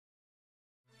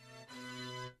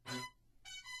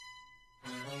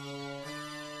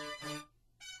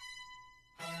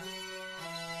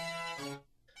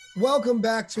Welcome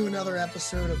back to another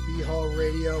episode of B-Hall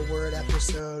Radio. We're at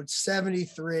episode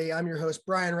 73. I'm your host,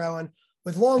 Brian Rowan,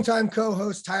 with longtime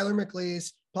co-host Tyler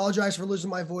McLeese. Apologize for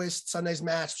losing my voice. Sunday's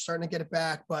match, starting to get it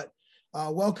back, but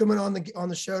welcoming on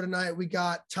the show tonight, we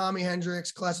got Tommy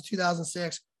Hendricks, class of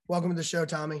 2006. Welcome to the show,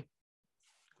 Tommy.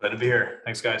 Glad to be here.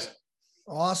 Thanks, guys.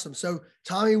 Awesome. So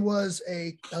Tommy was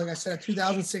like I said, a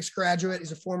 2006 graduate.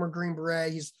 He's a former Green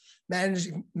Beret. He's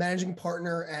managing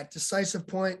partner at Decisive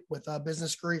Point with a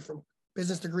business degree from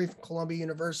Columbia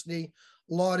University,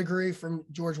 law degree from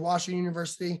George Washington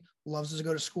University, loves to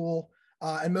go to school,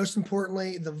 and most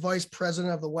importantly, the vice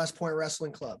president of the West Point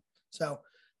Wrestling Club. So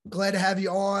glad to have you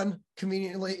on.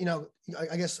 Conveniently,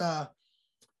 I guess we're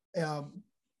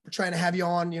trying to have you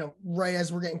on, right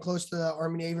as we're getting close to the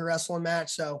Army Navy wrestling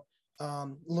match. So a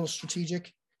little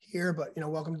strategic here, but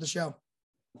welcome to the show.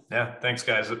 Yeah, thanks,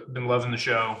 guys. I've been loving the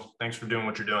show. Thanks for doing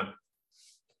what you're doing.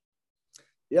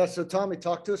 Yeah, so Tommy,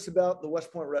 talk to us about the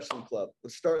West Point Wrestling Club.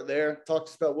 Let's start there. Talk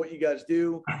to us about what you guys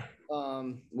do.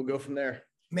 We'll go from there.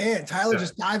 Man, Tyler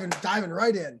just diving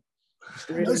right in.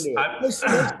 No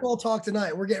small talk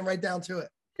tonight. We're getting right down to it.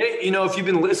 Hey, if you've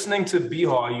been listening to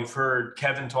B-Hall, you've heard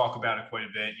Kevin talk about it quite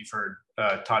a bit. You've heard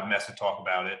Todd Messett talk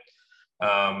about it.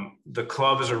 The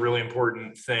club is a really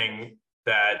important thing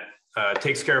that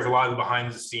takes care of a lot of the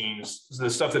behind the scenes, the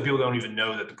stuff that people don't even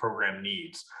know that the program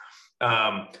needs.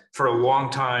 For a long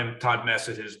time, Todd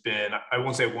Messett has been, I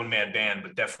won't say a one-man band,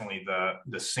 but definitely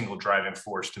the single driving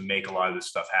force to make a lot of this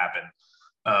stuff happen.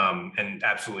 And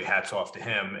absolutely hats off to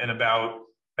him. And about,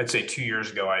 I'd say 2 years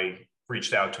ago, I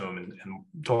reached out to him and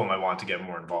told him I wanted to get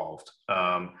more involved.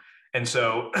 And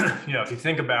so, if you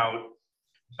think about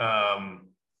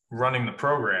running the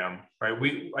program, right?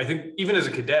 I think even as a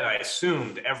cadet, I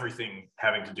assumed everything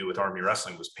having to do with Army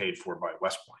wrestling was paid for by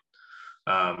West Point.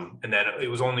 And then it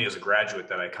was only as a graduate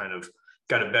that I kind of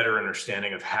got a better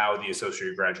understanding of how the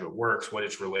associate graduate works, what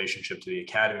its relationship to the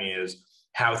academy is,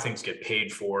 how things get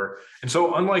paid for. And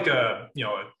so unlike a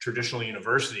traditional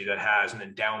university that has an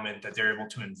endowment that they're able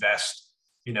to invest,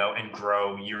 and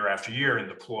grow year after year and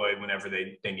deploy whenever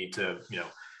they need to,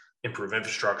 improve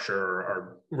infrastructure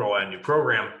or roll out a new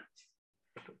program,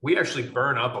 we actually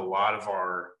burn up a lot of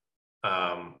our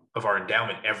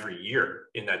endowment every year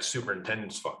in that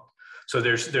superintendent's fund. So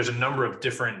there's a number of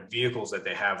different vehicles that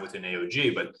they have within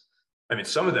AOG, but I mean,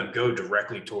 some of them go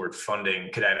directly toward funding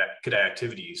cadet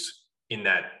activities in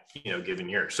that, given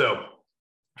year. So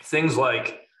things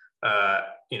like,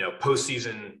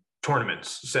 postseason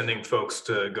tournaments, sending folks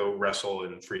to go wrestle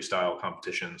in freestyle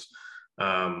competitions,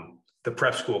 the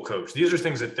prep school coach. These are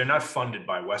things that they're not funded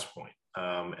by West Point.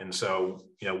 And so,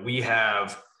 we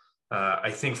have,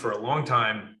 I think for a long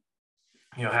time,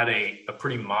 had a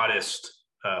pretty modest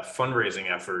fundraising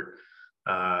effort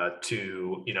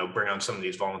to, bring on some of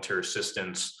these volunteer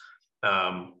assistants.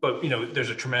 But, there's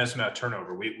a tremendous amount of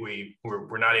turnover.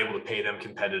 We're not able to pay them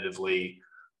competitively,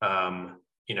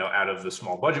 out of the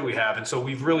small budget we have. And so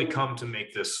we've really come to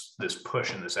make this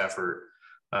push and this effort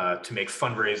to make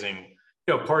fundraising,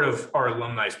 part of our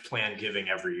alumni's plan giving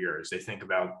every year as they think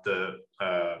about the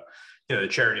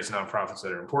charities and nonprofits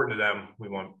that are important to them. We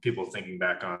want people thinking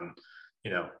back on,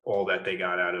 all that they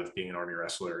got out of being an Army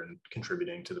wrestler and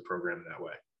contributing to the program in that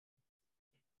way.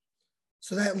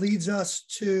 So that leads us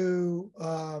to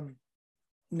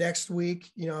next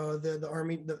week, the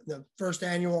Army, the first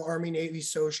annual Army Navy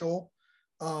social.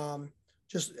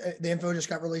 Just the info just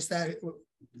got released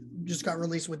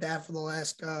with that for the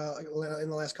last in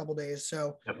the last couple of days.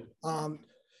 So,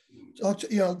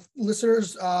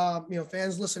 listeners,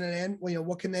 fans listening in,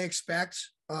 what can they expect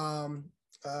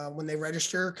when they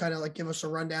register? Kind of like give us a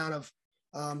rundown of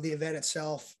the event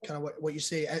itself, kind of what you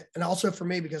see, and also for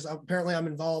me because apparently I'm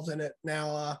involved in it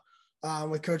now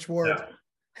with Coach Ward.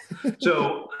 Yeah.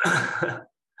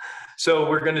 So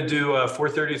we're going to do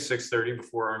 4:30 to 6:30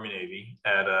 before Army Navy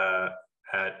at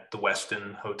the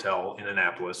Westin Hotel in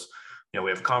Annapolis. We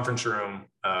have a conference room.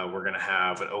 We're going to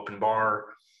have an open bar,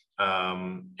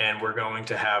 and we're going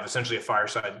to have essentially a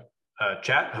fireside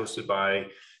chat hosted by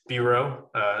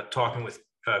B-Row, talking with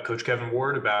Coach Kevin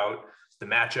Ward about the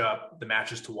matchup, the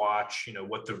matches to watch,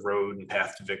 what the road and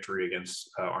path to victory against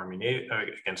Army Navy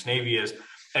against Navy is,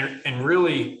 and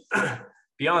really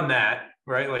beyond that,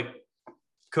 right? Like,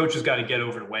 Coach has got to get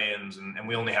over to weigh-ins, and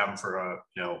we only have them for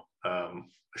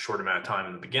a short amount of time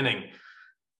in the beginning.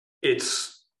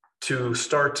 It's to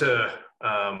start to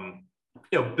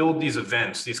build these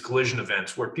events, these collision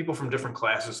events, where people from different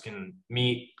classes can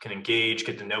meet, can engage,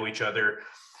 get to know each other.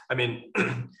 I mean,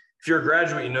 if you're a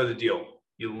graduate, you know the deal.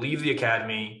 You leave the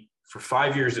academy for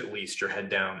 5 years at least, your head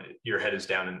is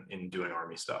down in doing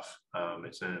Army stuff.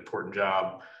 It's an important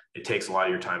job. It takes a lot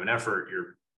of your time and effort.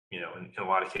 You're, in a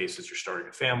lot of cases, you're starting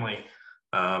a family.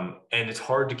 And it's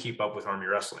hard to keep up with Army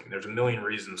wrestling. There's a million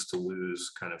reasons to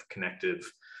lose kind of connective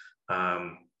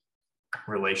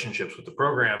relationships with the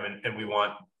program. And we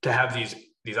want to have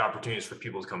these opportunities for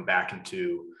people to come back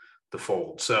into the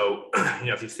fold. So,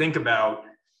 if you think about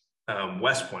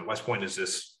West Point is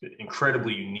this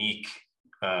incredibly unique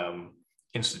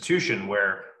institution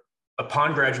where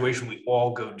upon graduation, we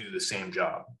all go do the same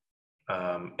job.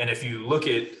 And if you look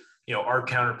at, our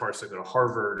counterparts that go to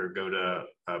Harvard or go to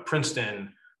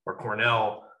Princeton or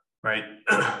Cornell, right?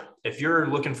 If you're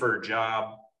looking for a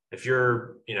job, if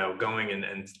you're, going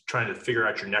and trying to figure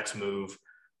out your next move,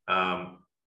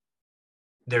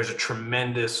 there's a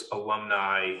tremendous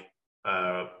alumni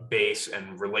base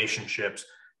and relationships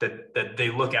that they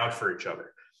look out for each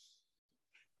other.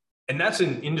 And that's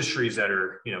in industries that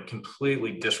are,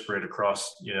 completely disparate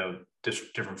across,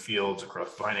 different fields,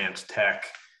 across finance, tech,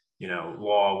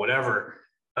 law, whatever.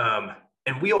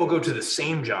 And we all go to the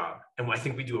same job. And I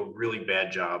think we do a really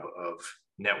bad job of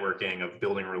networking, of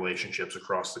building relationships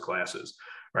across the classes,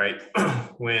 right?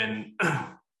 When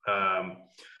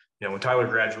Tyler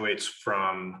graduates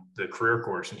from the career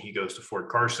course and he goes to Fort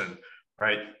Carson,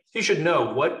 right? He should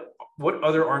know what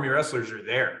other Army wrestlers are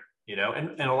there,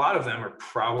 and a lot of them are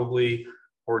probably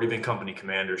already been company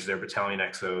commanders. They're battalion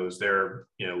XOs. They're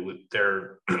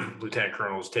lieutenant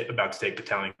colonels about to take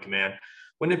battalion command.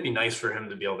 Wouldn't it be nice for him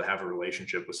to be able to have a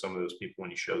relationship with some of those people when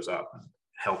he shows up and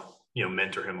help,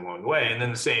 mentor him along the way? And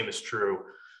then the same is true,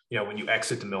 when you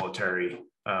exit the military.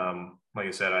 Like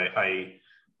I said,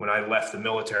 when I left the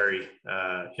military,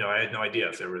 I had no idea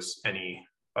if there was any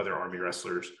other Army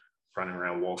wrestlers running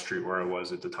around Wall Street where I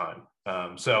was at the time.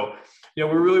 So, we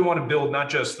really want to build not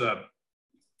just the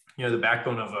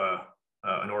backbone of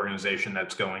an organization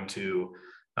that's going to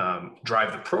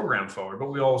drive the program forward,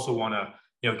 but we also want to,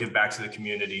 give back to the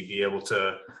community, be able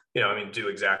to, do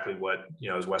exactly what,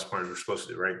 as West Pointers were supposed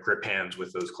to do, right? Grip hands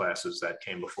with those classes that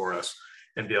came before us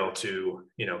and be able to,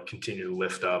 continue to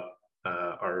lift up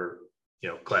our,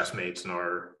 classmates and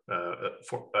our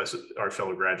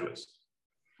fellow graduates.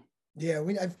 Yeah,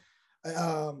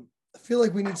 I feel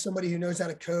like we need somebody who knows how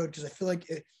to code, because I feel like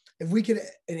if we could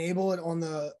enable it on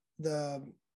the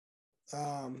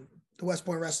West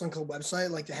Point Wrestling Club website,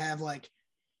 like to have like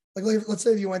let's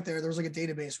say if you went there was like a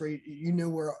database where you knew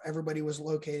where everybody was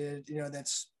located,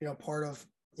 that's part of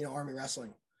Army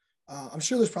wrestling. I'm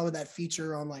sure there's probably that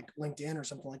feature on like LinkedIn or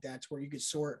something like that, to where you could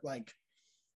sort like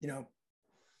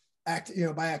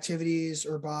by activities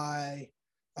or by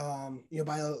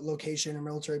by location or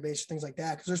military base, things like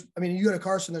that. Because you go to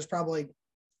Carson, there's probably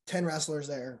 10 wrestlers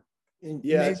there. And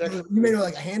yeah, you may know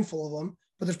like a handful of them,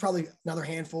 but there's probably another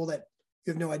handful that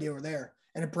you have no idea were there.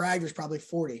 And at Bragg, there's probably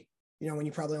 40, when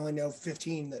you probably only know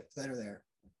 15 that are there.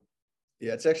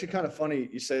 Yeah, it's actually kind of funny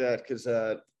you say that, because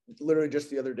literally just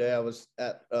the other day I was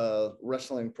at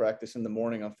wrestling practice in the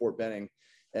morning on Fort Benning,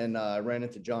 and I ran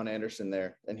into John Anderson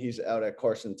there, and he's out at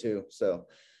Carson too. So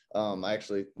I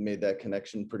actually made that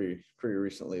connection pretty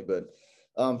recently, but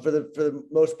for the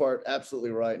most part,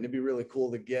 absolutely right. And it'd be really cool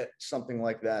to get something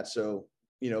like that. So,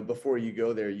 before you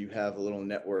go there, you have a little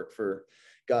network for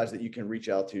guys that you can reach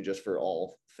out to just for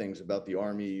all things about the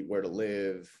Army, where to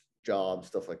live, jobs,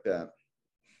 stuff like that.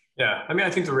 Yeah. I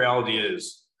think the reality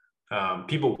is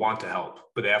people want to help,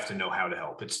 but they have to know how to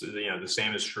help. It's, the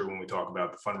same is true when we talk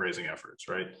about the fundraising efforts,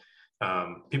 right?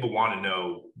 People want to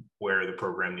know where the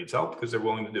program needs help because they're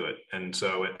willing to do it. And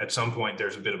so at some point,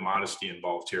 there's a bit of modesty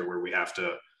involved here where we have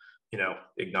to,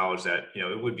 acknowledge that,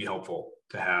 it would be helpful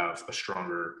to have a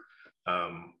stronger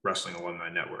wrestling alumni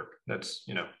network. That's,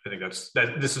 I think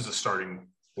this is the starting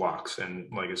blocks. And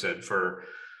like I said, for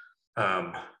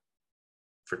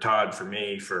Todd, for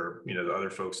me, for, the other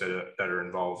folks that are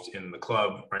involved in the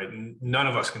club, right? None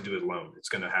of us can do it alone. It's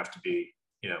going to have to be,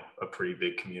 a pretty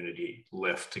big community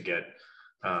lift to get,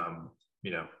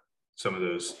 some of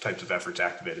those types of efforts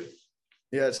activated.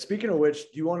 Yeah. Speaking of which,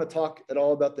 do you want to talk at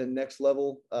all about the next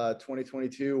level,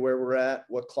 2022, where we're at,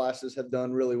 what classes have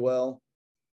done really well?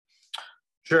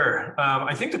 Sure.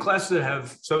 I think the classes that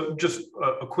have, so just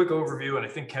a quick overview, and I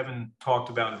think Kevin talked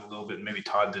about it a little bit, and maybe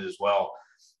Todd did as well.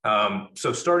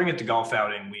 So starting at the golf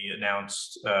outing, we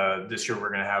announced this year we're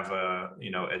going to have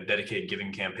a dedicated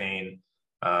giving campaign.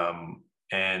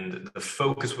 And the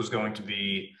focus was going to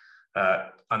be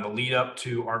on the lead up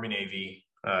to Army Navy,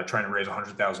 trying to raise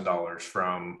 $100,000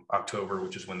 from October,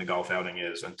 which is when the golf outing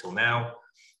is, until now.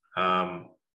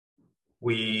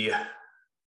 We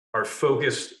are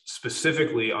focused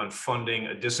specifically on funding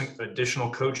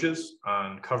additional coaches,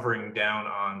 on covering down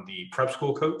on the prep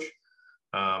school coach,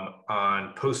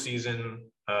 on postseason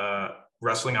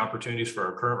wrestling opportunities for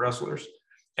our current wrestlers,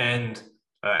 and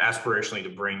aspirationally to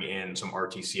bring in some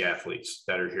RTC athletes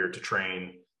that are here to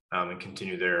train and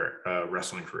continue their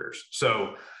wrestling careers.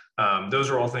 So those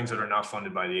are all things that are not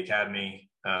funded by the academy.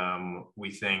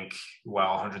 We think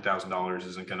while $100,000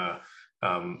 isn't going to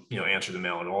answer the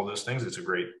mail and all those things, it's a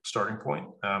great starting point.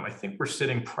 I think we're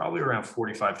sitting probably around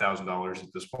 $45,000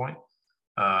 at this point.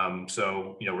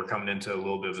 So, we're coming into a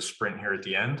little bit of a sprint here at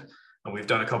the end. And we've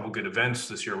done a couple good events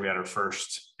this year. We had our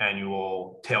first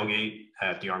annual tailgate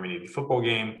at the Army Navy football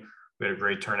game. We had a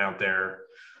great turnout there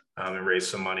and raised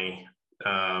some money.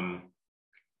 And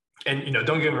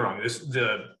don't get me wrong,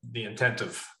 the intent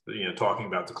of talking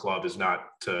about the club is not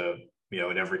to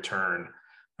at every turn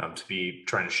to be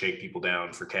trying to shake people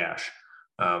down for cash.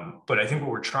 But I think what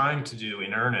we're trying to do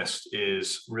in earnest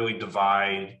is really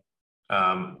divide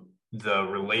the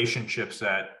relationships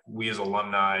that we as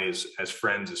alumni, as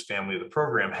friends, as family of the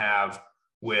program have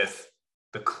with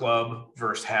the club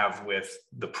versus have with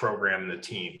the program and the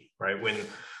team, right?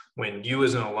 When you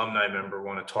as an alumni member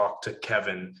want to talk to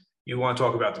Kevin, you want to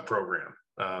talk about the program.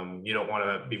 You don't want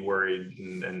to be worried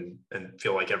and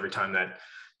feel like every time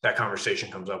that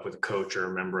conversation comes up with a coach or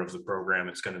a member of the program,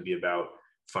 it's going to be about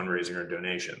fundraising or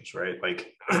donations, right?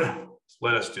 Like,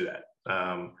 let us do that.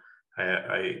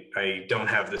 I don't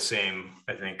have the same,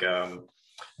 I think,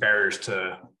 barriers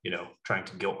to, trying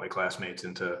to guilt my classmates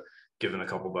into giving a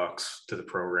couple bucks to the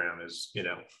program as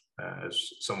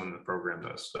someone in the program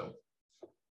does.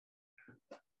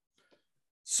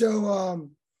 So,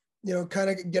 kind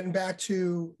of getting back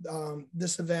to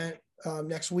this event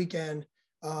next weekend.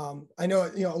 I know,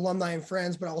 alumni and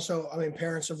friends, but also,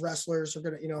 parents of wrestlers are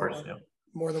going to,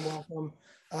 more than welcome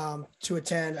to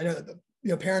attend. I know that,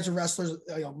 parents of wrestlers,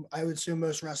 I would assume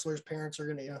most wrestlers' parents are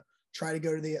going to, try to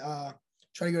go to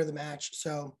the match.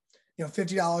 So,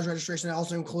 $50 registration. That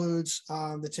also includes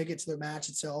the ticket to the match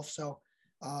itself. So,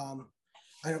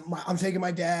 I'm taking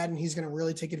my dad, and he's going to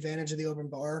really take advantage of the open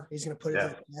bar. He's going to put it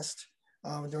to the test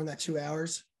during that 2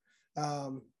 hours.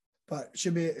 But it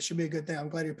should be a good thing. I'm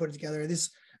glad you put it together.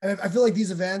 I feel like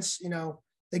these events,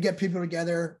 they get people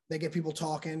together, they get people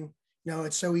talking.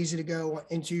 It's so easy to go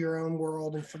into your own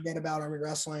world and forget about Army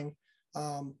wrestling.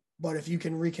 But if you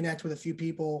can reconnect with a few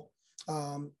people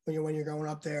when you're going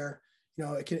up there,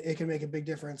 it can make a big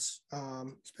difference,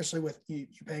 especially with you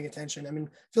paying attention. I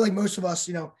feel like most of us,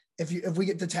 if we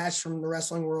get detached from the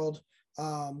wrestling world,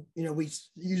 we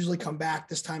usually come back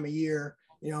this time of year,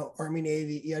 Army,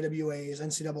 Navy, EIWAs,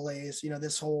 NCAAs,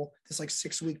 this like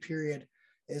 6-week period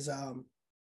is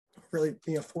really,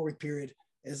 4-week period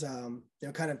is,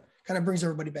 kind of brings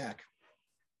everybody back.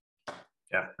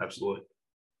 Yeah, absolutely.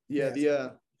 Yeah.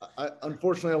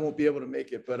 Unfortunately, I won't be able to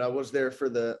make it, but I was there for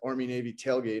the Army Navy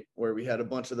tailgate where we had a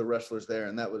bunch of the wrestlers there.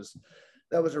 And that was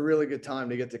a really good time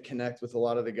to get to connect with a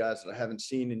lot of the guys that I haven't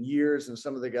seen in years and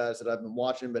some of the guys that I've been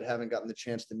watching, but haven't gotten the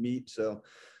chance to meet. So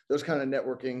those kind of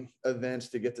networking events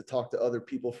to get to talk to other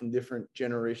people from different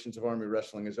generations of Army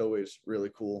wrestling is always really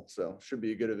cool. So should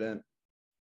be a good event.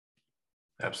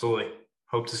 Absolutely.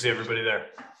 Hope to see everybody there.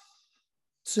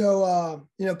 So,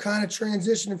 kind of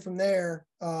transitioning from there,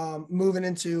 moving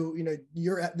into,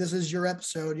 this is your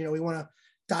episode, we want to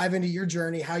dive into your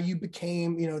journey, how you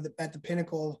became, at the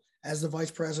pinnacle as the vice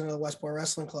president of the West Point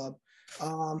Wrestling Club.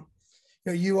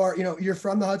 You're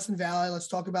from the Hudson Valley. Let's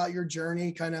talk about your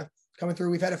journey kind of coming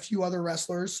through. We've had a few other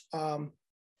wrestlers come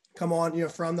on,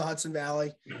 from the Hudson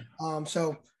Valley.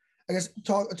 So I guess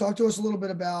talk to us a little bit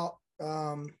about,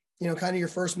 kind of your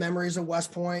first memories of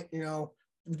West Point.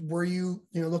 Were you,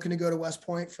 looking to go to West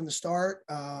Point from the start?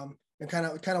 And kind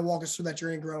of walk us through that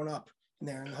journey growing up in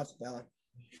there in the Hudson Valley.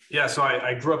 Yeah, so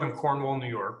I grew up in Cornwall, New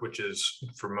York, which is,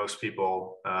 for most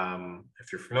people,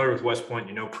 if you're familiar with West Point,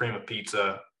 Prima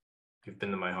Pizza. You've been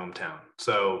to my hometown.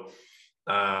 So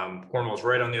Cornwall's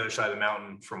right on the other side of the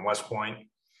mountain from West Point.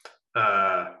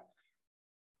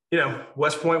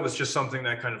 West Point was just something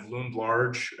that kind of loomed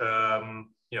large,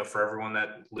 for everyone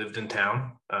that lived in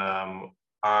town.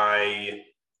 I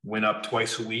went up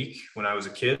twice a week when I was a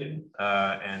kid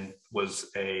and was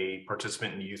a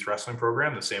participant in the youth wrestling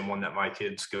program, the same one that my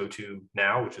kids go to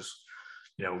now, which is,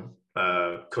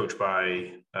 coached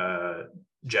by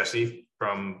Jesse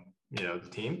from, the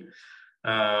team.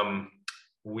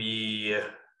 We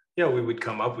would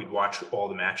come up, we'd watch all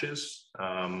the matches.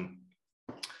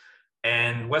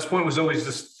 And West Point was always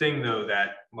this thing, though,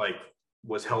 that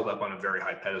was held up on a very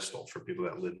high pedestal for people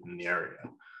that lived in the area.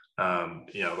 I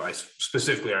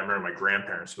remember my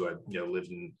grandparents who had, lived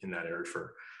in that area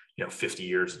for, 50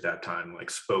 years at that time, like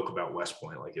spoke about West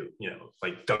Point, like it,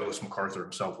 like Douglas MacArthur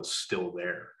himself was still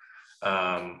there.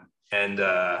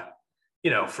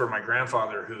 For my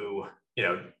grandfather who,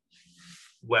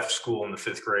 left school in the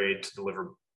 5th grade to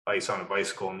deliver ice on a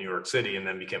bicycle in New York City and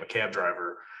then became a cab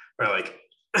driver, or like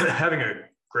having a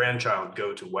grandchild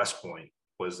go to West Point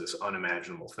was this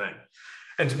unimaginable thing.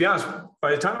 And to be honest,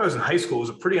 by the time I was in high school, it was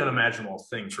a pretty unimaginable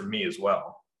thing for me as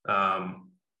well. I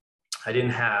didn't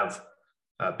have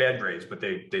bad grades, but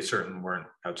they certainly weren't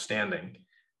outstanding.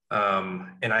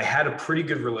 And I had a pretty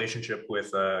good relationship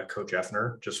with Coach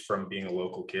Effner, just from being a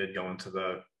local kid, going to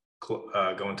the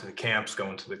camps,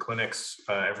 going to the clinics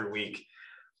every week.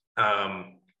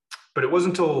 But it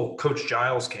wasn't until Coach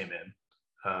Giles came in,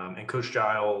 and Coach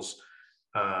Giles,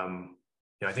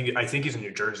 I think he's a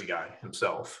New Jersey guy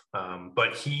himself,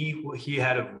 but he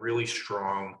had a really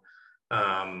strong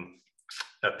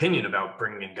opinion about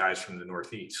bringing in guys from the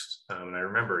Northeast. And I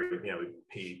remember,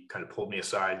 he kind of pulled me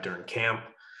aside during camp,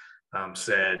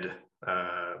 said,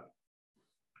 I'd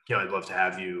love to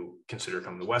have you consider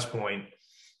coming to West Point.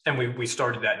 And we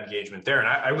started that engagement there. And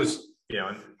I was,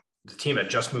 the team had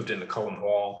just moved into Cullen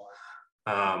Hall.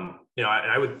 And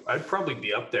I'd probably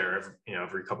be up there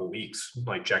every couple of weeks,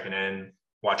 like checking in,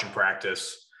 watching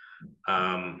practice.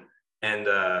 Coming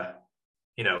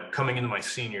into my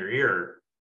senior year,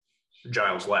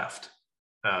 Giles left,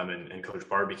 and Coach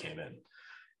Barbie came in.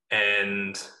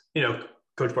 And,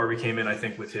 Coach Barbie came in, I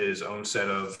think, with his own set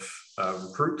of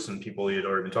recruits and people he had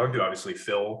already been talking to. Obviously,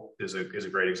 Phil is a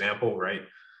great example, right?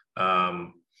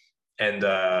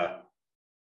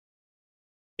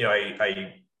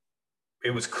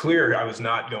 It was clear I was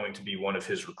not going to be one of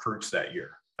his recruits that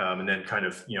year. And then kind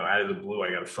of, out of the blue,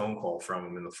 I got a phone call from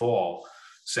him in the fall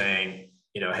saying,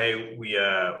 hey,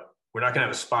 we're not going to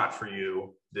have a spot for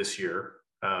you this year,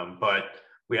 but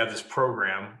we have this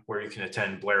program where you can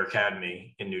attend Blair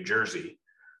Academy in New Jersey,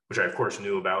 which I of course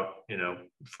knew about,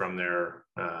 from their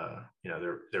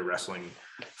wrestling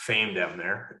fame down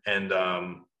there. And,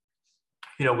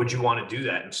 would you want to do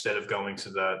that instead of going to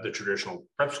the traditional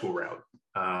prep school route?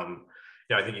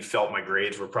 I think he felt my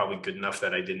grades were probably good enough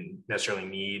that I didn't necessarily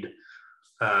need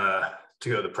to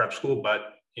go to the prep school,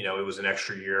 but it was an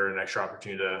extra year, an extra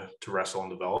opportunity to wrestle and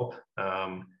develop.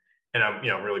 And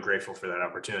I'm, really grateful for that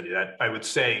opportunity. That I would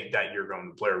say that year going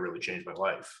to Blair really changed my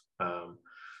life.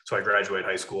 So I graduated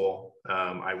high school.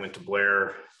 I went to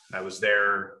Blair. I was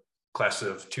there class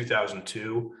of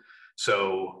 2002.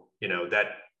 So, that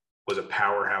was a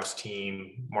powerhouse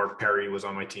team. Mark Perry was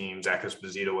on my team. Zach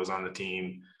Esposito was on the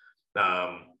team.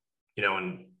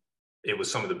 And it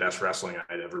was some of the best wrestling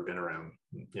I'd ever been around,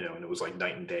 and it was like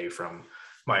night and day from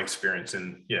my experience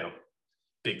in,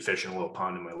 big fish in a little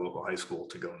pond in my local high school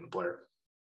to go into Blair.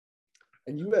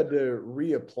 And you had to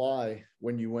reapply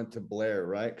when you went to Blair,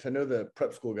 right? Because I know the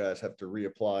prep school guys have to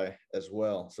reapply as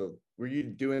well. So were you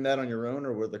doing that on your own,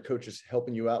 or were the coaches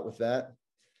helping you out with that?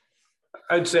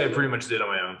 I'd say I pretty much did on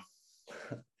my own.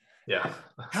 Yeah.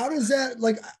 How does that,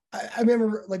 like, I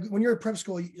remember, like, when you're at prep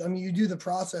school, you do the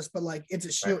process, but like, it's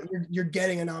a shoe, right. You're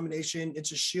getting a nomination.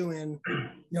 It's a shoe-in,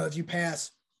 if you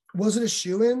pass. Was it a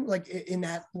shoe-in, like, in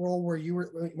that role where you were,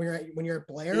 when you're at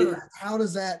Blair? Yeah. How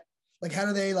does that, like, how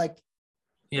do they, like?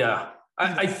 Yeah.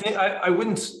 I think I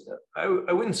wouldn't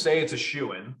say it's a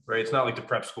shoe-in, right? It's not like the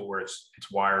prep school where it's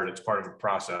wired, it's part of a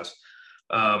process.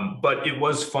 But it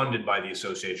was funded by the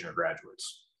Association of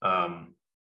Graduates.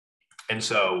 And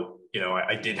so,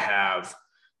 I did have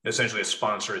essentially a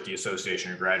sponsor at the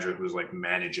Association of Graduates who was like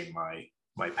managing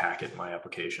my packet, my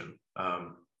application.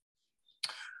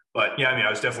 But yeah, I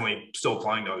was definitely still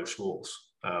applying to other schools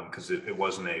because it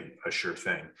wasn't a sure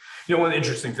thing. One of the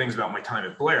interesting things about my time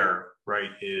at Blair,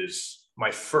 right, is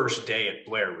my first day at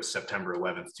Blair was September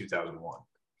 11th, 2001.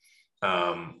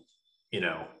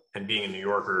 And being a New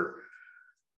Yorker,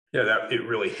 that it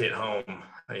really hit home.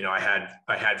 I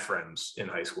had friends in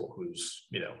high school whose,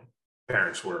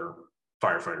 parents were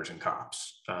firefighters and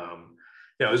cops.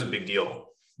 It was a big deal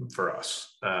for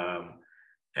us.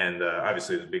 And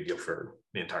obviously it was a big deal for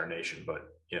the entire nation, but,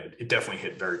 it definitely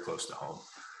hit very close to home.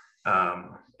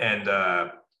 I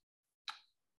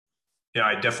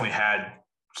definitely had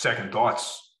second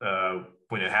thoughts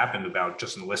when it happened about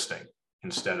just enlisting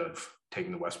instead of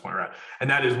taking the West Point route. And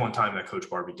that is one time that Coach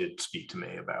Barbie did speak to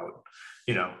me about,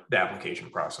 the application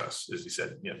process. As he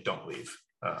said, don't leave.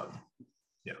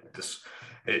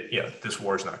 This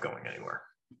war is not going anywhere.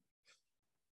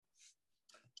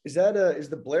 Is that is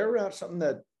the Blair route something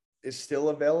that is still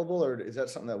available, or is that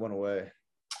something that went away?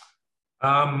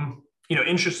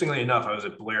 Interestingly enough, I was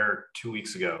at Blair 2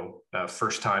 weeks ago,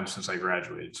 first time since I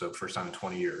graduated. So first time in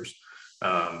 20 years.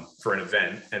 for an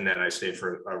event. And then I stayed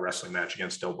for a wrestling match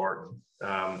against Del Barton.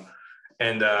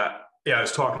 Yeah, I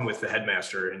was talking with the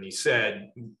headmaster, and he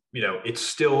said, it's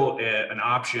still an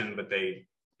option, but they,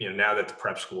 now that the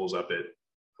prep school's up at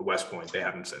West Point, they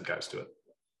haven't sent guys to it.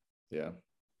 Yeah.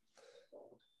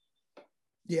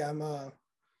 Yeah.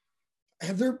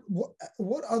 Have there,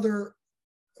 what other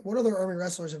Army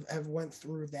wrestlers have went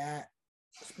through that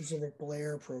specific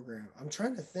Blair program? I'm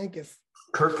trying to think if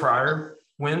Kurt Pryor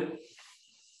went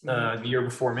the year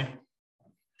before me.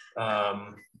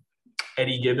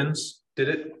 Eddie Gibbons did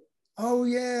it. Oh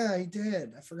yeah, he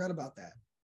did. I forgot about that.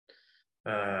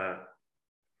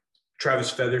 Travis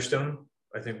Featherstone,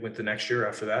 I think, went the next year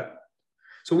after that.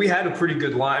 So we had a pretty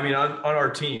good line. I mean, on our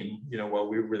team, while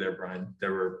we were there, Brian,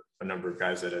 there were a number of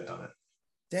guys that had done it.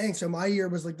 Dang. So my year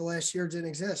was like the last year it didn't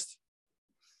exist.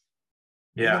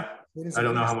 Yeah. I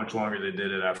don't know how much longer they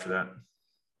did it after that.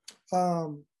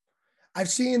 I've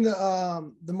seen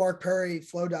the Mark Perry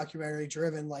Flow documentary,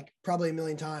 Driven, like probably a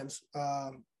million times.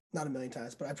 Not a million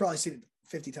times, but I've probably seen it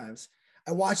 50 times.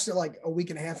 I watched it like a week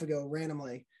and a half ago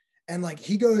randomly. And like,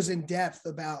 he goes in depth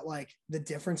about like the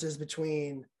differences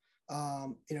between,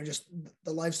 just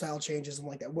the lifestyle changes and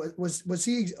like that. Was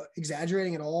he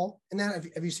exaggerating at all in that?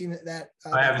 Have you seen that?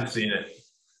 I haven't seen it.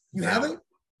 You haven't?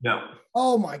 No.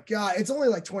 Oh my God. It's only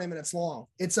like 20 minutes long.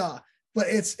 But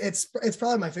it's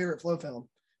probably my favorite Flow film.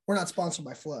 We're not sponsored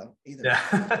by Flow either.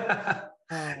 Yeah.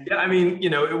 Yeah. I mean,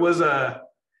 it was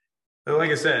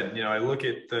like I said, I look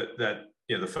at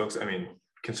the folks, I mean,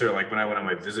 consider like when I went on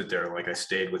my visit there, like I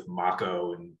stayed with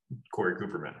Mako and Corey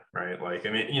Cooperman, right? Like,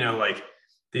 I mean, like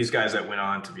these guys that went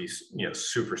on to be,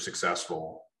 super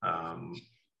successful.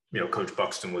 Coach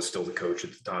Buxton was still the coach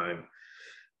at the time.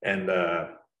 And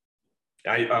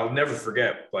I'll never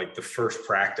forget like the first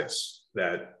practice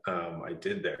that I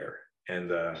did there.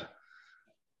 And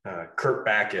Kurt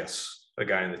Backus, a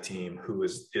guy on the team who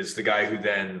is the guy who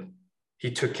then he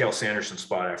took Cale Sanderson's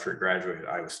spot after he graduated at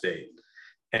Iowa State.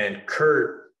 And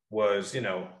Kurt was,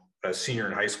 a senior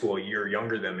in high school, a year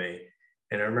younger than me.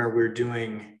 And I remember we were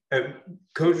doing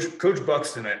Coach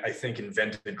Buxton, I think,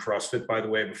 invented CrossFit, by the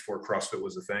way, before CrossFit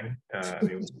was a thing. I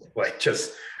mean, it was like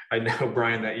I know,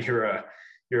 Brian, that you're a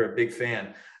big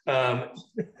fan.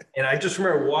 And I just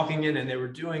remember walking in and they were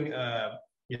doing,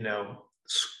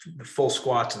 full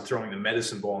squats and throwing the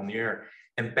medicine ball in the air.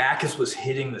 And Backus was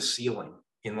hitting the ceiling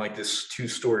in like this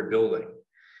 2-story building.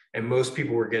 And most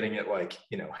people were getting it like,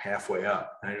 halfway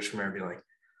up. And I just remember being like,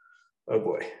 oh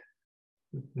boy,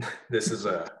 this is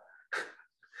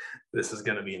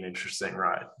going to be an interesting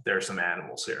ride. There are some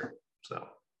animals here.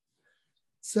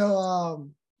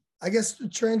 So I guess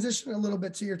transition a little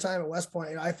bit to your time at West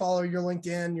Point. I follow your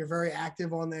LinkedIn. You're very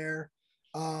active on there.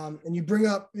 And you bring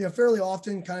up, fairly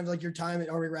often kind of like your time at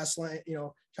Army wrestling,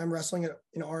 time wrestling at,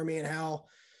 Army, and how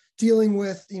dealing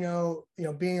with,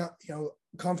 being,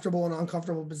 comfortable and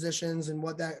uncomfortable positions and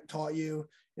what that taught you,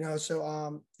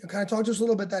 so kind of talk to us a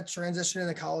little bit that transition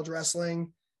into college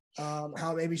wrestling,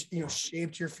 how it maybe,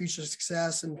 shaped your future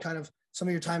success and kind of some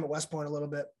of your time at West Point a little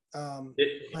bit.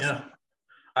 Yeah.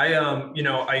 I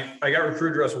got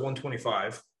recruited to wrestle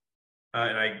 125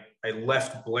 and I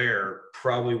left Blair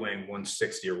probably weighing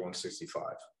 160 or 165.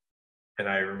 And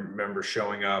I remember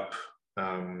showing up,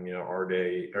 our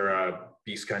day or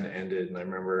Beast kind of ended. And I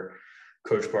remember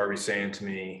Coach Barbie saying to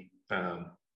me,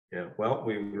 well,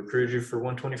 we recruited you for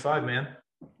 125, man.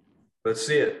 Let's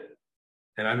see it.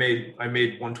 And I made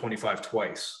 125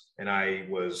 twice. And I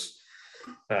was,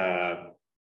 dying.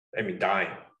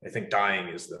 I think dying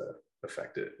is the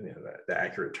effective, the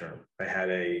accurate term. I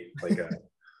had I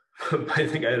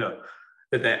think I had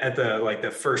at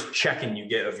the first check-in you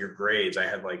get of your grades, I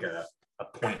had like a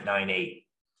 0.98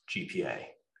 GPA.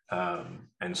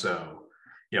 And so,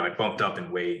 I bumped up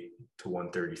in weight to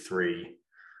 133.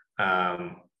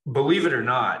 Believe it or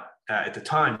not, at the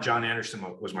time, John Anderson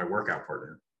was my workout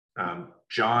partner.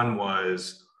 John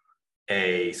was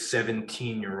a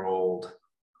 17-year-old,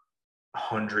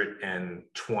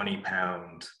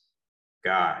 120-pound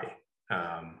guy.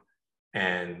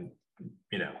 And,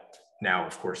 now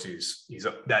of course he's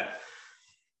that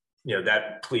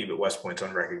plebe at West Point's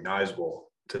unrecognizable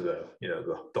to the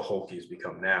Hulk he's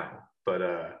become now.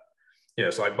 But,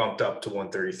 so I bumped up to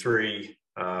 133,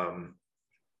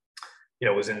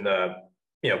 was in the,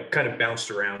 kind of bounced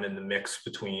around in the mix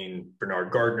between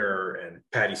Bernard Gardner and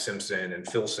Patty Simpson and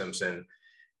Phil Simpson.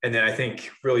 And then I think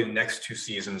really the next 2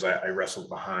 seasons I wrestled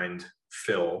behind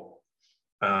Phil.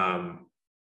 And,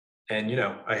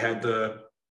 I had that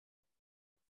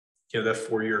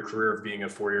 4-year career of being a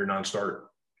 4-year non-starter.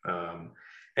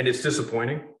 And it's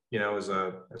disappointing, as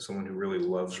someone who really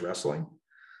loves wrestling.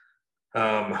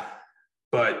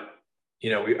 But,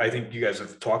 I think you guys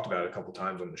have talked about it a couple of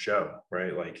times on the show,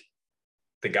 right? Like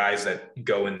the guys that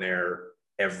go in there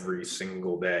every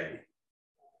single day,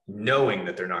 knowing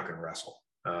that they're not going to wrestle,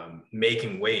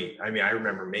 making weight. I mean, I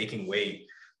remember making weight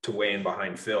to weigh in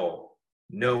behind Phil,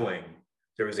 knowing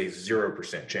there was a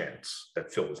 0% chance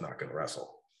that Phil was not going to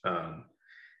wrestle. I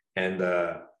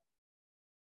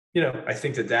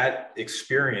think that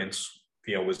experience,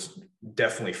 was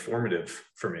definitely formative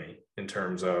for me in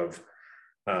terms of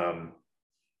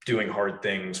doing hard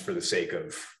things for the sake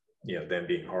of, them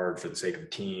being hard, for the sake of the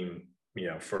team,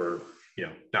 for,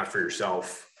 not for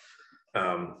yourself.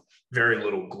 Very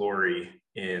little glory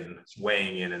in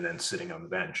weighing in and then sitting on the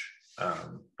bench.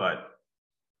 But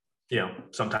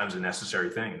sometimes a necessary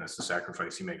thing, and that's the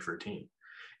sacrifice you make for a team.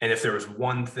 And if there was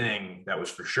one thing that was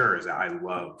for sure, is that I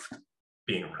loved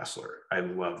being a wrestler. I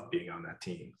loved being on that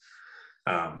team.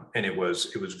 And it was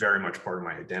very much part of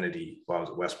my identity while I was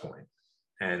at West Point.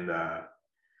 And,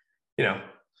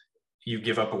 you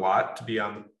give up a lot to be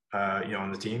on,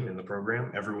 on the team, in the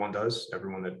program. Everyone does.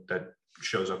 Everyone that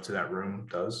shows up to that room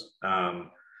does.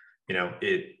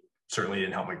 It certainly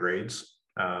didn't help my grades.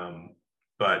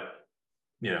 But,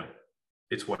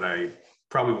 it's what I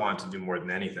probably wanted to do more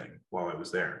than anything while I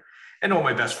was there. And all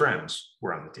my best friends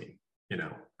were on the team,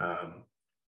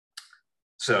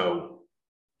 so,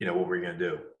 what were you going to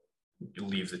do? You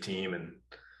leave the team and,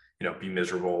 be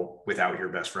miserable without your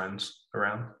best friends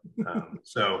around.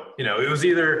 So, it was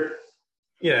either,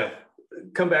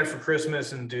 come back for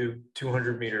Christmas and do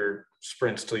 200-meter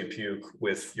sprints till you puke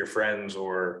with your friends,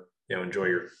 or, enjoy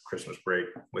your Christmas break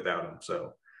without them.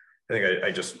 So I think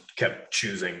I just kept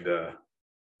choosing the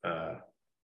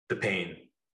pain,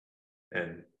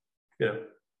 and,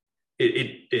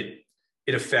 it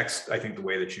affects, I think, the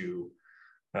way that you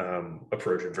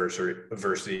approach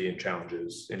adversity and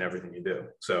challenges in everything you do.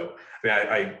 So,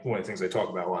 I one of the things I talk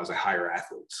about a lot is I hire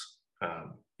athletes.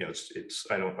 It's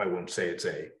I won't say it's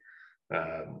a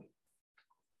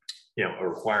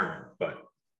requirement, but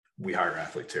we hire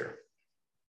athletes here.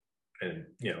 And,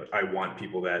 I want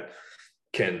people that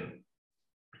can,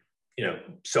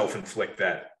 self-inflict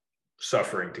that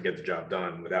suffering to get the job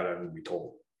done without having to be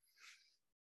told.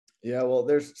 Yeah, well,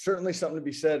 there's certainly something to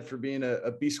be said for being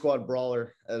a B squad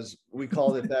brawler, as we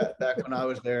called it back when I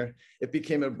was there. It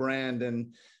became a brand,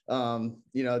 and,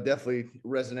 definitely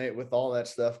resonate with all that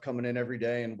stuff, coming in every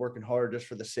day and working hard just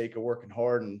for the sake of working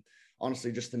hard. And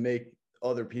honestly, just to make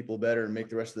other people better and make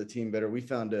the rest of the team better. We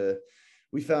found a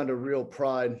real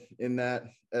pride in that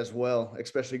as well,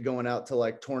 especially going out to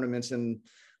like tournaments in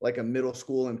like a middle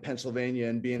school in Pennsylvania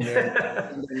and being there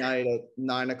Sunday night at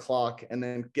 9:00 and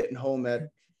then getting home at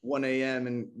 1 a.m.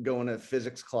 and going to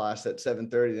physics class at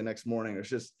 7:30 the next morning. There's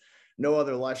just no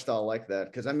other lifestyle like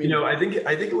that. Cause I mean, I think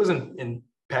it was in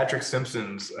Patrick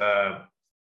Simpson's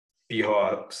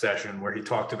BHAW session where he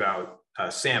talked about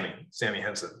Sammy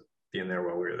Henson being there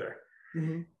while we were there.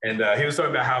 Mm-hmm. And he was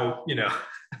talking about how,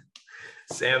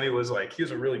 Sammy was like, he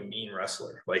was a really mean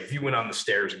wrestler. Like if you went on the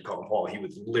stairs and called him Paul, he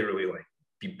would literally like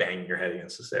be banging your head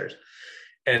against the stairs.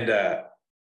 And that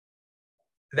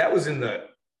was in the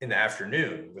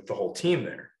afternoon with the whole team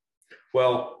there.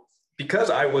 Well, because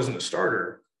I wasn't a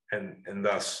starter and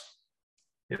thus,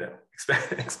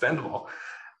 expendable,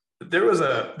 there was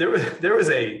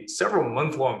a several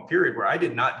month-long period where I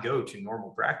did not go to normal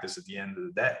practice at the end of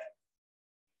the day.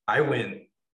 I went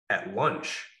at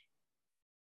lunch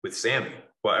with Sammy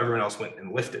while everyone else went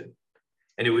and lifted.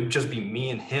 And it would just be me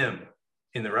and him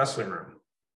in the wrestling room.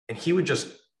 And he would just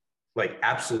like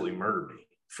absolutely murder me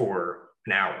for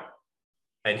an hour.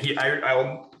 And he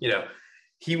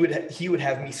would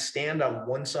have me stand on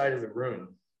one side of the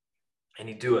room and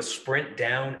he'd do a sprint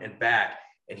down and back.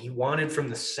 And he wanted from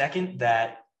the second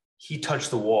that he touched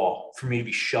the wall for me to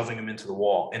be shoving him into the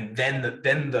wall. And then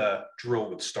the drill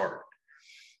would start.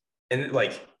 And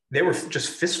like, they were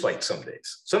just fist fights some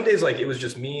days. Some days, like it was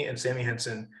just me and Sammy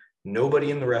Henson, nobody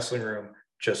in the wrestling room,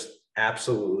 just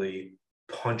absolutely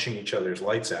punching each other's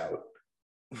lights out.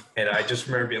 And I just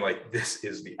remember being like, this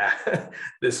is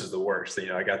the worst.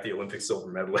 I got the Olympic silver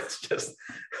medalist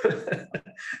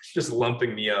just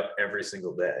lumping me up every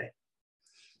single day.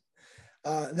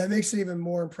 That makes it even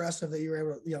more impressive that you were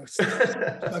able to,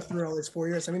 stuck through all these 4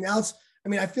 years. I mean, now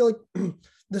I feel like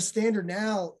the standard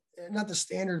now, not the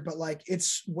standard, but like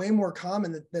it's way more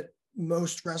common that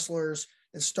most wrestlers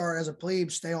that start as a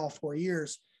plebe stay all 4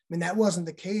 years. I mean, that wasn't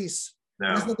the case.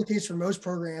 No. That's not the case for most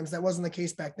programs. That wasn't the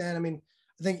case back then. I mean,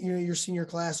 I think, your senior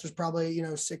class was probably,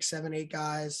 6, 7, 8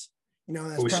 guys,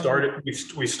 that's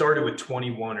we started with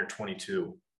 21 or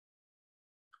 22.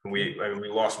 And we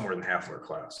lost more than half of our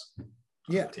class.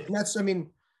 Yeah. And that's,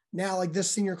 now, like this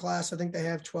senior class, I think they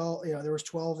have 12, there was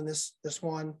 12 in this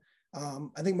one.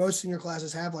 I think most senior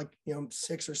classes have like,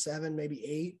 6 or 7, maybe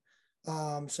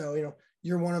 8. So,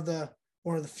 you're one of the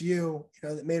few,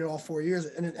 that made it all 4 years,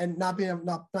 and not being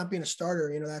a starter,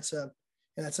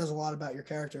 that says a lot about your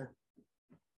character.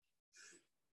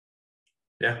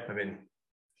 Yeah. I mean,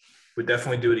 we'd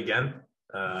definitely do it again.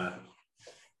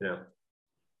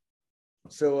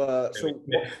 So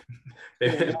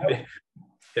maybe,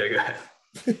 yeah, go ahead.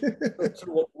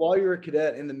 So while you were a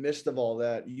cadet, in the midst of all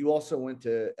that, you also went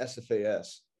to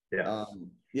SFAS.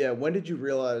 Yeah. When did you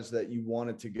realize that you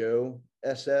wanted to go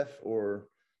SF, or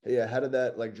how did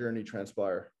that like journey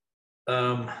transpire?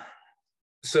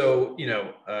 So,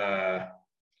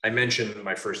 I mentioned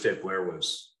my first day at Blair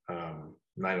was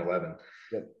 9/11.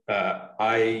 Yep.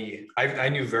 I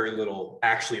knew very little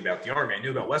actually about the Army. I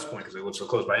knew about West Point because I lived so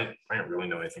close, but I didn't really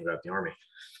know anything about the Army.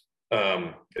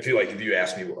 If you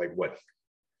asked me what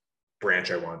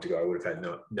branch I wanted to go, I would have had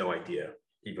no idea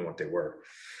even what they were.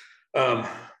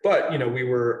 But we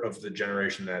were of the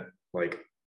generation that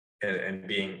and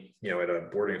being at a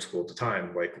boarding school at the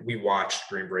time, we watched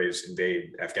Green Berets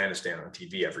invade Afghanistan on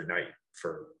TV every night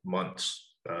for months,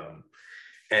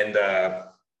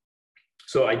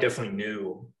 so I definitely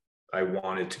knew I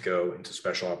wanted to go into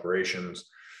special operations.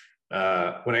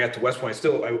 When I got to West Point,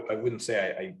 I wouldn't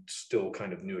say I still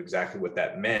kind of knew exactly what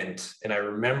that meant. And I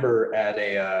remember at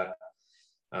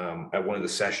one of the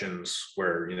sessions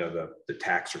where the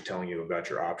TACs are telling you about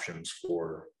your options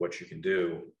for what you can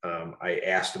do, I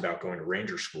asked about going to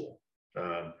Ranger School,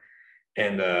 some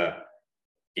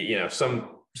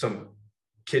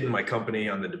kid in my company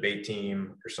on the debate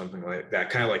team or something like that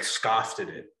kind of scoffed at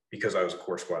it because I was a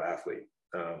core squad athlete,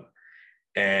 I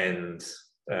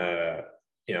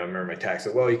remember my TAC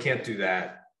said, "Well, you can't do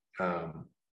that,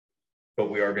 but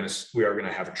we are going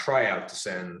to have a tryout to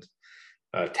send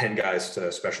 10 guys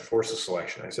to Special Forces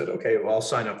selection." I said, "Okay, well, I'll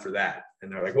sign up for that."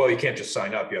 And they're like, "Well, you can't just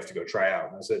sign up; you have to go try out."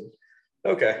 And I said,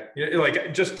 "Okay."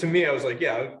 Just to me, I was like,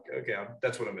 "Yeah, okay,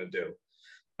 that's what I'm going to do."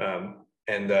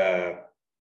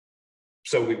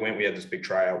 So we went. We had this big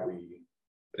tryout.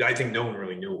 I think no one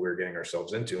really knew what we were getting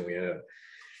ourselves into, and we ended up,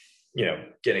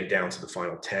 getting down to the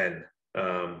final 10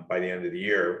 by the end of the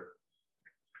year.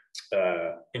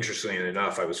 Interestingly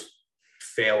enough, I was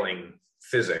failing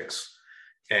physics,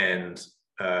 and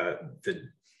at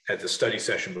the study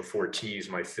session before T's,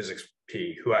 my physics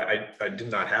P, who I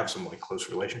did not have some close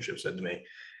relationship, said to me,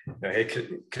 "Hey,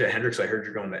 Cadet Hendricks, I heard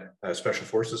you're going to Special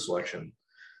Forces selection."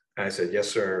 And I said, "Yes,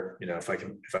 sir. If I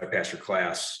pass your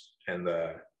class and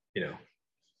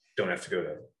don't have to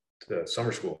go to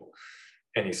summer school."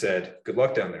 And he said, "Good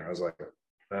luck down there." I was like,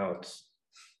 "Well, it's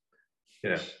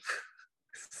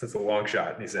a long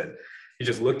shot." And he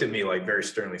just looked at me very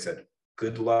sternly, said,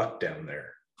 "Good luck down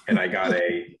there." And I got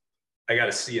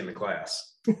a C in the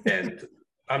class, and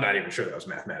I'm not even sure that was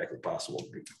mathematically possible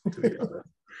to be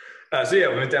honest. We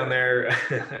went down there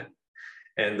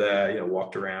and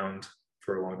walked around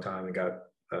for a long time and got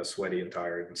sweaty and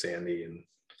tired and sandy, and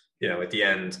at the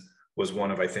end was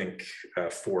one of, I think,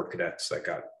 4 cadets that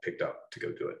got picked up to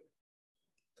go do it.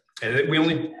 And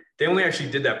they only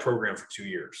actually did that program for 2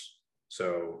 years.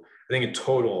 So I think in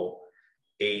total,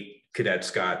 8 cadets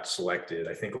got selected.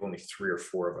 I think only 3 or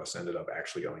 4 of us ended up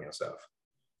actually going SF.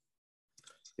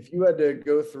 If you had to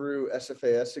go through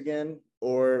SFAS again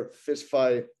or fist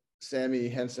fight Sammy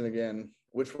Henson again,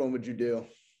 which one would you do?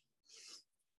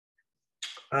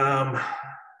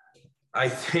 I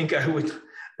think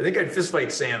I'd fist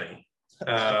fight Sammy.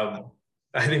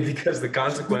 I think because the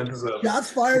consequences of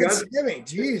shots fired at Sammy,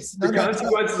 jeez, the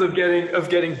consequences of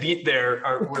getting beat there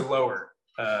were lower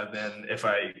than if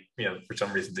I, for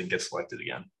some reason didn't get selected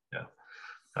again. Yeah.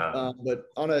 But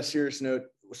on a serious note,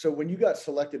 so when you got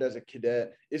selected as a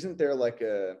cadet, isn't there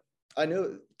I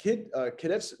know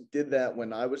cadets did that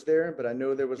when I was there, but I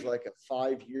know there was a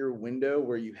 5-year window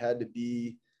where you had to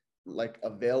be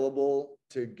available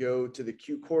to go to the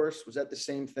Q course. Was that the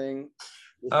same thing?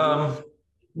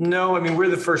 No, I mean, we're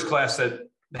the first class that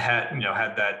had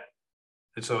that.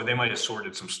 And so they might have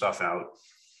sorted some stuff out,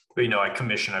 but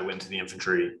I went to the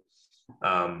infantry.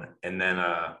 And then,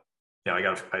 I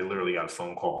literally got a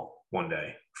phone call one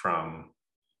day from,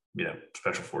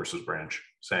 Special Forces branch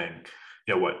saying,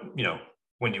 when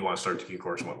do you want to start the Q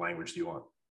course and what language do you want?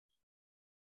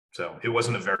 So it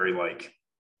wasn't a very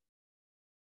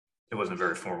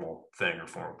formal thing or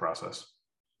formal process.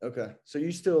 Okay. So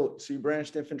you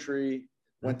branched infantry,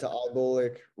 went to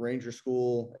IBOLC, Ranger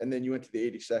School, and then you went to the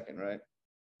 82nd, right?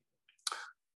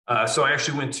 So I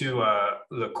actually went to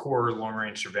the Corps Long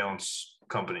Range Surveillance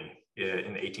Company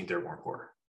in the 18th Airborne Corps.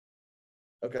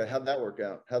 Okay. How'd that work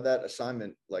out? How'd that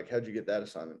assignment, like, how'd you get that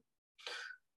assignment?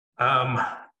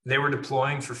 They were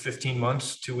deploying for 15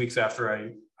 months, 2 weeks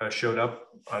after I showed up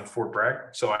on Fort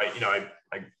Bragg. So I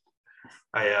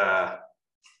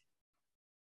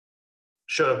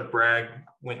showed up at Bragg,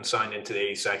 went and signed into the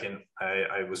 82nd.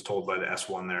 I was told by the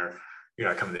S1 there, you're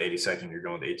not coming to the 82nd, you're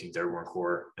going to the 18th Airborne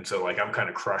Corps. And so like, I'm kind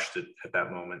of crushed at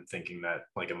that moment, thinking that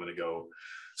like, I'm going to go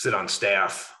sit on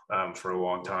staff for a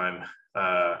long time.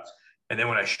 And then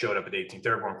when I showed up at the 18th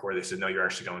Airborne Corps, they said, no, you're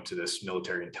actually going to this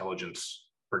military intelligence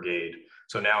brigade.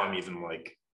 So now I'm even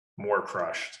like more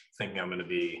crushed, thinking I'm going to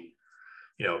be,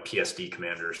 a PSD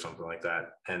commander or something like that.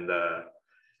 And,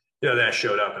 then I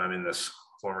showed up and I'm in this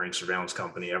long range surveillance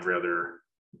company. Every other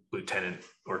lieutenant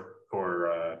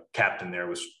or captain there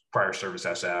was prior service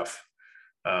SF.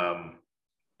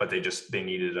 But they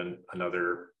needed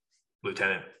another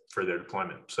lieutenant for their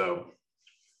deployment. So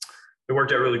it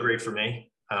worked out really great for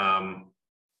me. I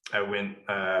went,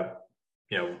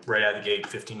 right out of the gate,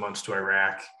 15 months to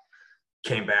Iraq,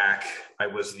 came back. I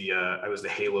was the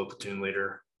Halo platoon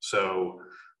leader. So,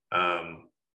 I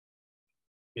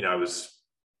was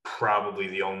probably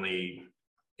the only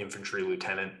infantry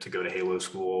lieutenant to go to Halo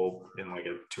school in like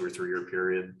a 2 or 3 year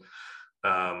period.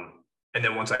 And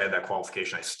then once I had that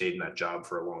qualification, I stayed in that job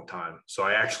for a long time. So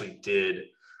I actually did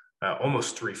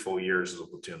almost 3 full years as a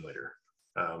platoon leader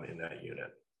in that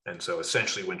unit. And so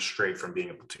essentially went straight from being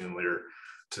a platoon leader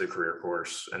to the career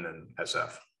course and then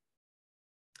SF.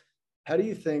 How do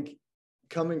you think,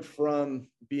 coming from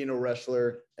being a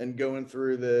wrestler and going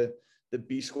through the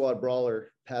B squad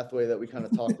brawler pathway that we kind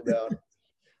of talked about,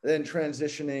 then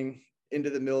transitioning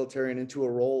into the military and into a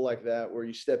role like that, where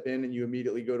you step in and you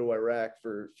immediately go to Iraq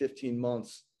for 15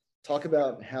 months, talk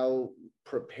about how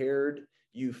prepared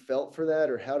you felt for that,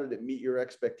 or how did it meet your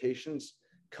expectations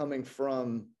coming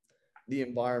from the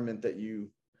environment that you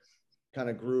kind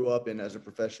of grew up in as a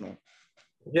professional?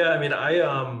 Yeah. I mean,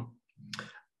 I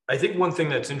think one thing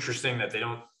that's interesting that they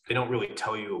don't really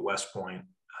tell you at West Point,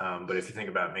 but if you think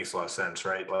about it, it makes a lot of sense,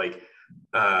 right? Like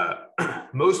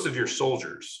most of your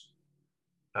soldiers,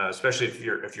 especially if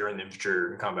you're in the infantry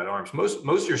or in combat arms, most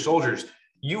of your soldiers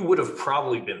you would have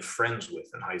probably been friends with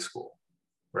in high school,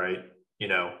 right?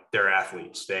 They're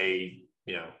athletes. They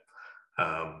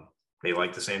they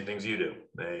like the same things you do.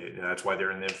 That's why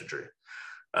they're in the infantry.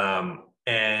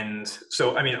 And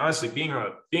so, I mean, honestly, being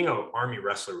an Army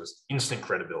wrestler was instant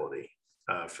credibility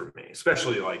for me,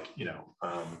 especially like,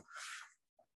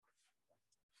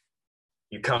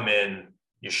 you come in,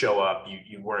 you show up,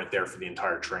 you weren't there for the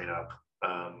entire train up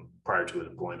prior to a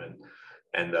deployment.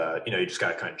 And, you just got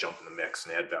to kind of jump in the mix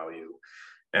and add value.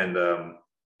 And,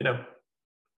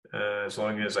 as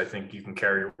long as I think you can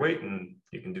carry your weight and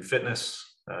you can do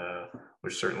fitness,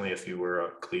 which certainly if you were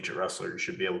a collegiate wrestler, you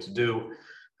should be able to do,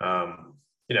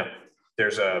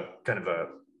 there's a kind of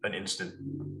an instant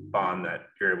bond that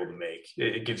you're able to make.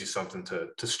 It gives you something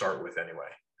to start with anyway,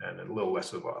 and a little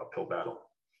less of a uphill battle.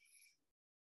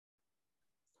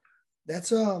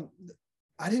 That's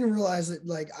I didn't realize that.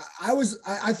 Like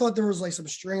I thought there was like some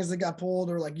strings that got pulled,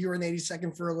 or like you were in the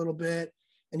 82nd for a little bit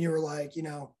and you were like,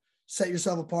 set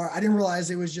yourself apart. I didn't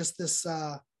realize it was just this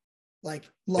like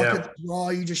luck at the draw.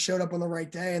 You just showed up on the right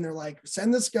day and they're like,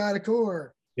 send this guy to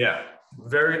Corps. Yeah.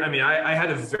 I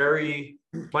had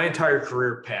my entire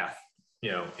career path,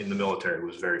 in the military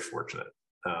was very fortunate.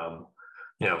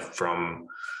 From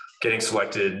getting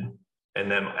selected and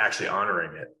then actually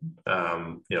honoring it.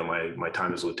 My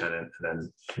time as lieutenant,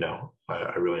 and then,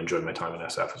 I really enjoyed my time in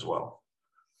SF as well.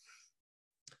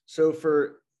 So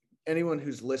for anyone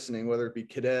who's listening, whether it be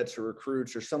cadets or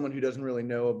recruits or someone who doesn't really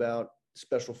know about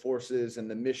special forces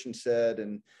and the mission set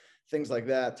and things like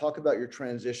that, talk about your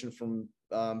transition from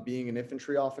being an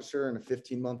infantry officer in a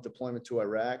 15-month deployment to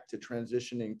Iraq to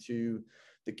transitioning to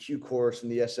the Q course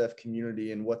and the SF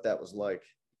community and what that was like.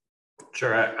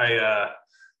 Sure.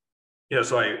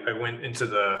 So I went into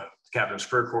the captain's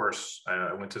career course.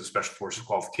 I went to the special forces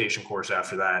qualification course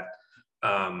after that.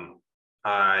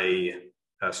 I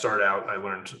started out, I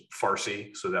learned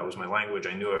Farsi. So that was my language.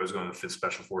 I knew I was going to the 5th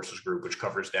Special Forces Group, which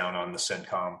covers down on the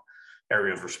CENTCOM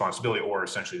area of responsibility, or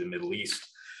essentially the Middle East.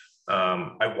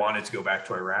 I wanted to go back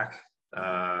to Iraq.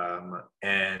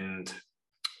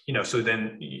 So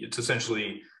then it's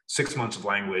essentially 6 months of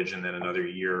language and then another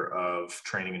year of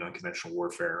training in unconventional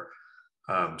warfare.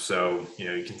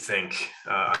 You can think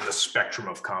on the spectrum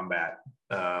of combat,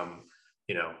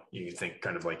 you can think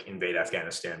kind of like invade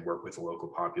Afghanistan, work with the local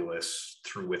populace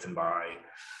through, with, and by,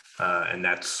 and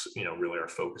that's, really our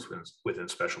focus within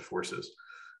special forces.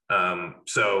 I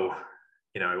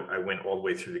went all the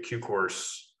way through the Q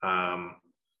course,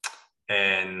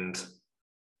 and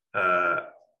uh,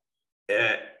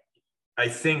 eh, I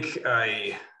think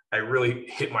I really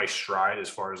hit my stride as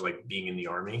far as like being in the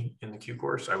Army in the Q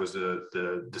course. I was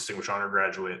the Distinguished Honor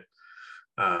Graduate.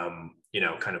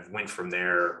 Kind of went from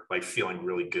there, like feeling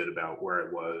really good about where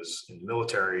I was in the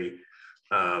military,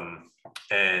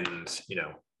 and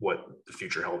what the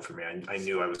future held for me. I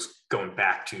knew I was going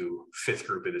back to fifth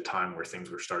group at a time where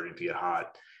things were starting to get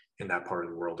hot in that part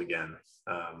of the world again,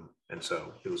 and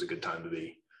so it was a good time to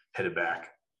be headed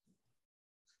back.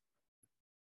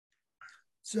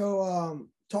 So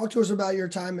talk to us about your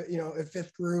time at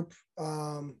fifth group.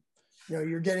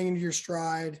 You're getting into your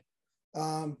stride.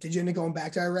 Did you end up going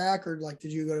back to Iraq, or like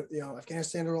did you go to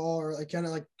Afghanistan at all, or like kind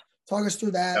of like talk us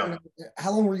through that? Yeah. And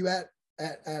how long were you at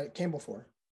Campbell for?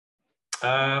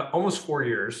 Almost 4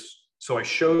 years. So I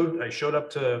showed up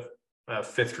to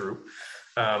fifth group.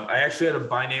 I actually had a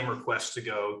by name request to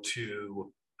go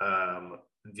to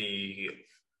the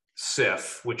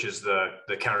SIF, which is the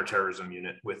counterterrorism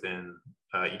unit within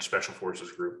each special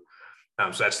forces group.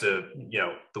 So that's the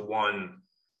one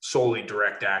solely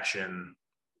direct action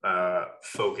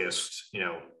focused,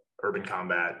 urban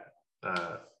combat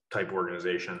type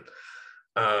organization.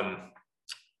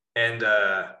 And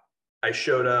I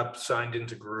showed up, signed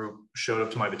into group, showed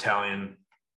up to my battalion,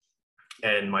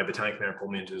 and my battalion commander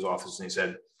pulled me into his office and he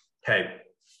said, "Hey,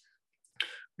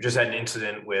 we just had an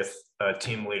incident with a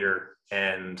team leader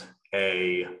and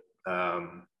a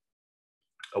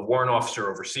warrant officer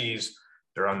overseas.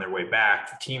 They're on their way back.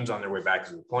 The team's on their way back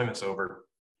because the deployment's over.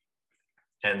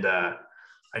 And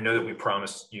I know that we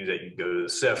promised you that you'd go to the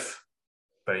SIF,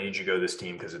 but I need you to go to this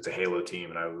team because it's a Halo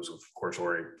team." And I was, of course,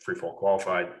 already free fall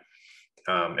qualified.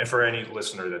 And for any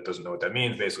listener that doesn't know what that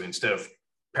means, basically, instead of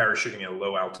parachuting at a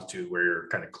low altitude where you're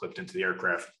kind of clipped into the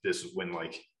aircraft, this is when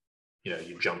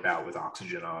you jump out with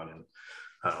oxygen on and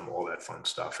all that fun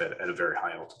stuff at a very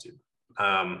high altitude.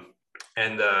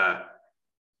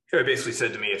 It basically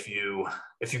said to me, if you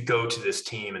go to this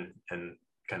team and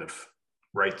kind of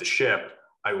right the ship,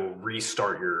 I will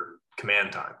restart your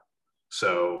command time.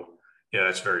 So,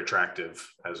 that's very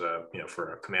attractive as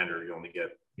for a commander. You only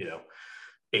get,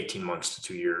 18 months to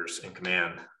 2 years in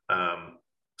command.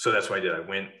 So that's what I did. I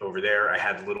went over there. I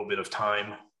had a little bit of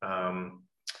time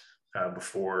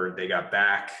before they got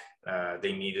back.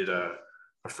 They needed a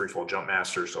free fall jump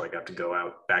master. So I got to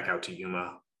go back out to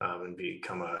Yuma and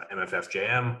become a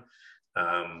MFFJM.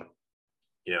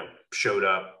 Showed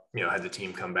up, had the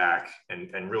team come back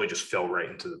and really just fell right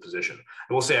into the position.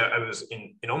 I will say I was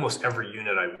in almost every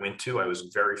unit I went to, I was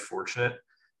very fortunate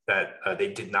that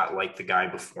they did not like the guy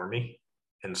before me.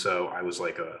 And so I was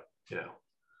like I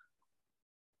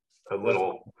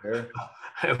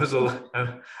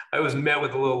was met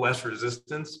with a little less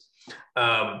resistance.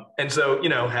 And so,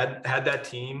 had that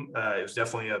team, it was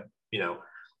definitely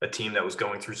a team that was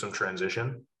going through some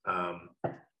transition.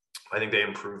 I think they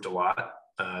improved a lot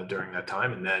during that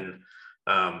time. And then,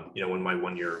 when my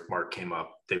 1 year mark came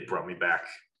up, they brought me back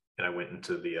and I went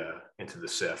into the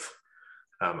SIF.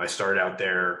 I started out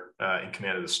there in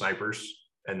command of the snipers.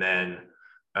 And then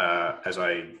as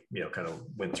I, kind of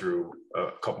went through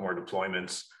a couple more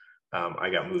deployments, I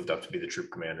got moved up to be the troop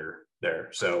commander there.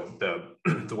 So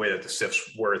the way that the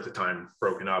SIFs were at the time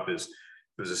broken up is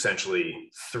it was essentially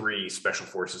 3 special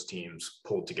forces teams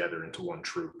pulled together into one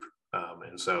troop.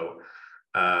 And so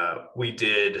we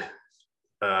did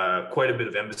quite a bit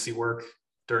of embassy work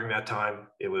during that time.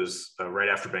 It was right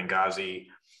after Benghazi.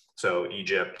 So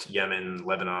Egypt, Yemen,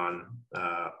 Lebanon,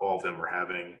 all of them were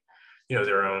having,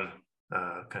 their own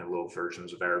kind of little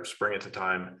versions of Arab Spring at the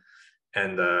time.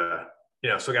 And,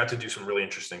 so I got to do some really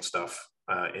interesting stuff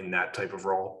in that type of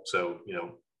role. So,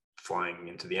 flying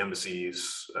into the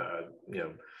embassies,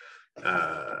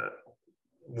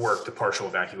 worked the partial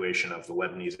evacuation of the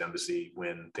Lebanese embassy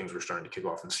when things were starting to kick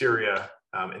off in Syria.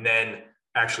 And then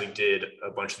actually did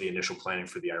a bunch of the initial planning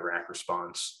for the Iraq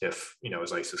response if,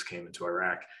 as ISIS came into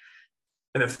Iraq.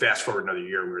 And then fast forward another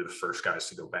year, we were the first guys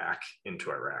to go back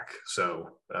into Iraq.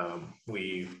 So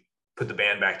we put the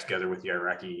band back together with the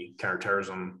Iraqi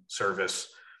counterterrorism service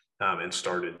and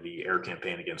started the air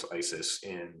campaign against ISIS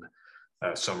in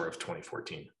summer of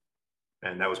 2014.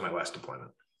 And that was my last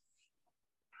deployment.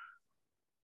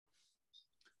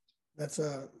 That's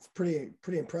pretty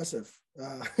impressive.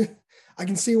 I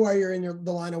can see why you're in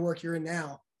the line of work you're in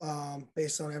now,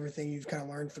 based on everything you've kind of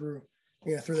learned through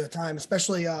the time,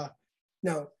 especially,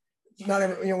 not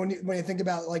every, when you think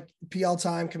about like PL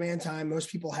time, command time, most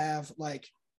people have like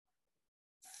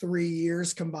 3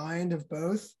 years combined of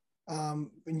both. And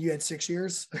you had 6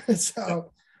 years.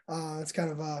 So it's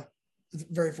kind of it's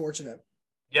very fortunate.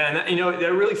 Yeah. And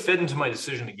that really fit into my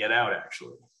decision to get out,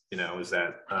 actually, is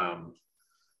that,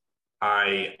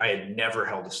 I had never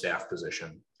held a staff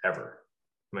position ever.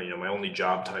 My only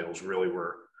job titles really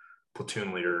were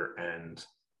platoon leader and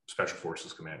special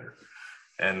forces commander.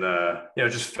 And, it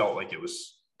just felt like it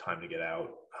was time to get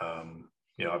out.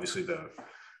 Obviously the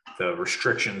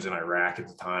restrictions in Iraq at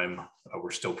the time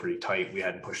were still pretty tight. We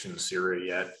hadn't pushed into Syria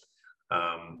yet.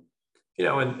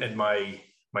 And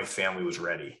my family was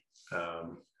ready.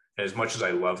 As much as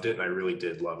I loved it, and I really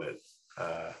did love it,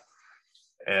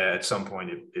 at some point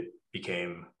it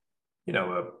became,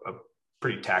 a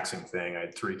pretty taxing thing. I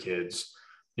had 3 kids,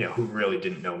 who really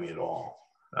didn't know me at all.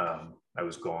 I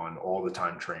was gone all the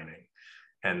time training.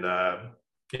 And,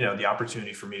 the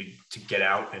opportunity for me to get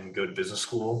out and go to business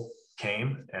school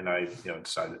came, and I,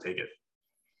 decided to take it.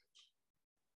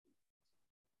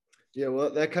 Yeah, well,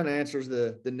 that kind of answers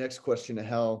the next question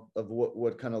of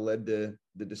what kind of led to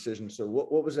the decision. So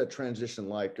what was that transition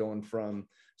like, going from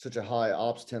such a high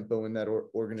ops tempo in that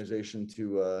organization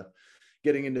to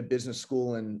getting into business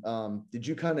school? And did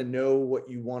you kind of know what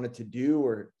you wanted to do,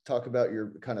 or talk about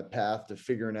your kind of path to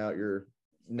figuring out your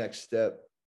next step?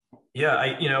 Yeah,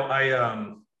 I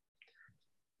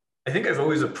think I've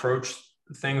always approached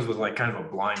things with like kind of a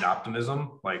blind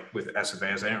optimism. Like with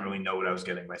SFAs, I didn't really know what I was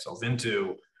getting myself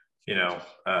into.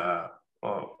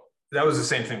 Well, that was the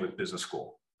same thing with business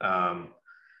school.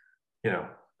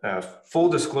 Full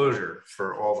disclosure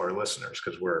for all of our listeners,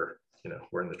 because we're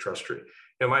in the trust tree.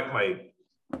 My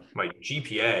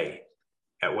GPA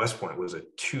at West Point was a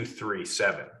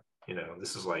 2.37.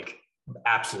 This is like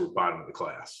absolute bottom of the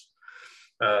class.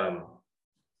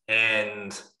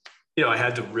 And I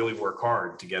had to really work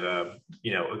hard to get a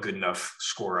good enough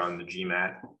score on the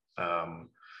GMAT.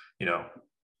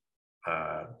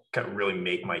 Kind of really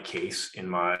make my case in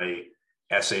my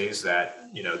essays that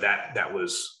that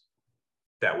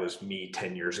was me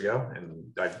 10 years ago, and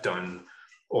I've done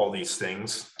all these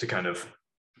things to kind of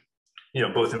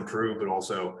both improve, but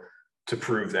also to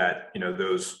prove that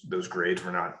those grades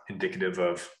were not indicative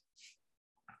of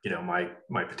my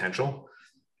potential.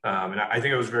 And I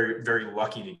think I was very, very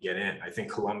lucky to get in. I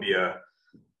think Columbia,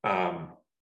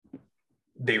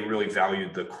 they really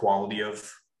valued the quality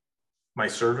of my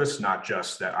service, not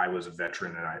just that I was a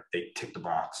veteran and they ticked the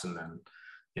box, and then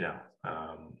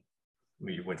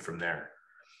we went from there.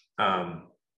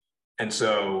 And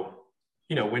so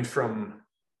went from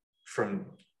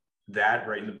that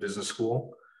right into business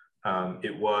school.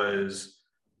 It was,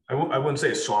 I wouldn't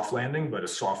say a soft landing, but a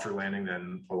softer landing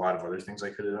than a lot of other things I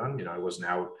could have done. I wasn't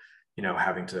out,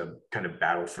 having to kind of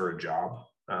battle for a job,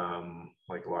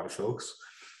 like a lot of folks.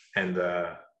 And,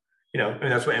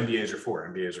 that's what MBAs are for.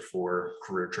 MBAs are for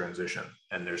career transition.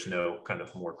 And there's no kind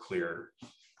of more clear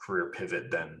career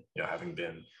pivot than, having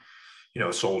been,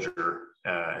 a soldier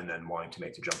and then wanting to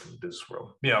make the jump in the business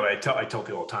world. I tell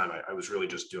people all the time, I was really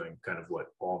just doing kind of what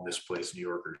all misplaced New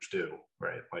Yorkers do,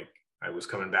 right? Like, I was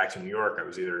coming back to New York. I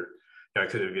was I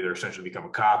could have either essentially become a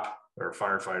cop or a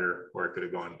firefighter, or I could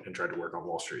have gone and tried to work on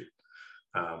Wall Street.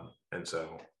 And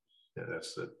so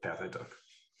that's the path I took.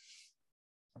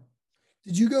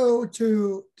 Did you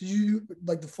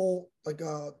like the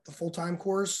full-time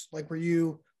course? Like, were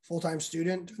you full-time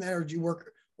student doing that, or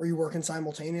were you working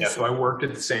simultaneously? Yeah, so I worked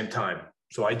at the same time.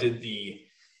 So I did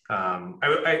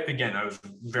I was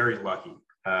very lucky.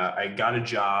 I got a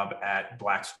job at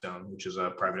Blackstone, which is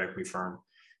a private equity firm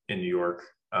in New York.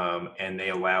 And they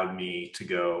allowed me to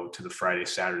go to the Friday,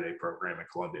 Saturday program at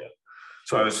Columbia.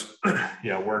 So I was,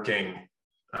 working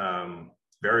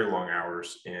very long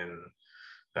hours in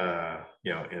a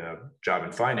job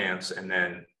in finance. And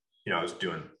then, I was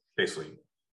doing basically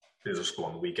business school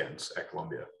on the weekends at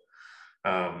Columbia.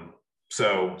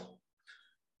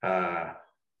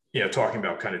 Talking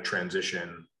about kind of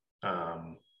transition,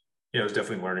 I was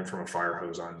definitely learning from a fire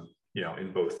hose on,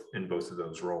 in both of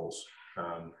those roles.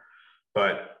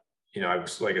 But I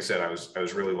was, like I said, I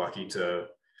was really lucky to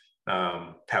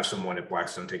have someone at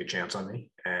Blackstone take a chance on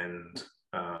me, and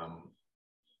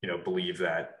believe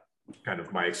that kind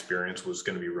of my experience was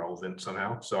going to be relevant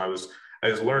somehow. So I was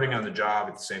learning on the job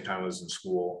at the same time I was in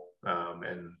school,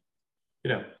 and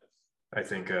I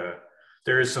think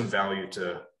there is some value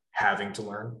to having to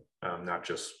learn, not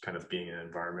just kind of being in an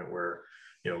environment where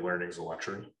learning is a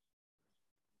luxury.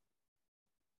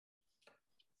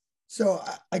 So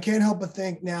I can't help but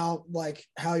think now, like,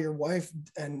 how your wife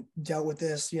and dealt with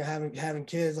this, having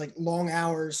kids, like long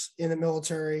hours in the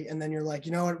military. And then you're like,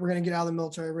 you know what, we're going to get out of the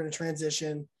military. We're going to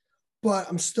transition, but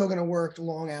I'm still going to work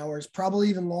long hours, probably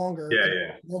even longer.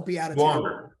 Yeah. Won't be out of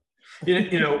longer.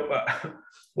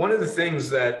 One of the things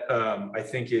that I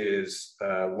think is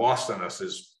lost on us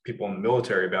as people in the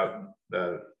military about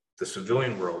the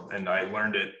civilian world, and I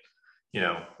learned it,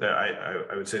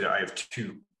 I would say that I have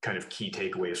two kind of key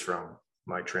takeaways from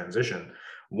my transition.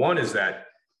 One is that,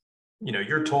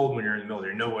 you're told when you're in the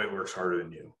military, no way works harder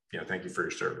than you. Thank you for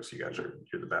your service. You're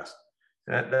the best.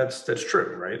 That's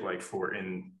true, right? Like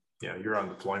you're on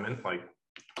deployment, like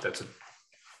that's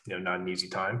not an easy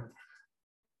time,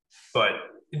 but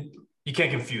you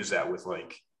can't confuse that with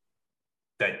like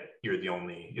that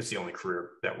it's the only career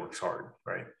that works hard,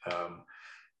 right?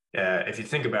 If you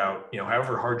think about,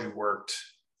 however hard you worked,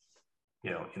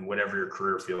 in whatever your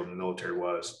career field in the military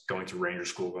was, going through Ranger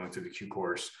School, going through the Q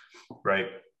course, right?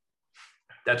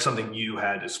 That's something you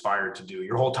had aspired to do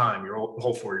your whole time, your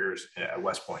whole 4 years at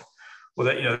West Point. Well,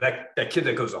 that kid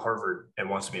that goes to Harvard and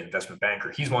wants to be an investment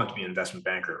banker, he's wanted to be an investment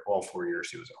banker all 4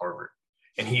 years he was at Harvard.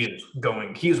 And he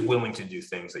is willing to do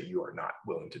things that you are not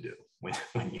willing to do when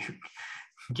you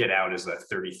get out as a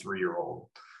 33-year-old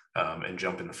and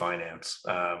jump into finance.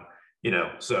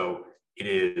 So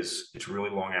it's really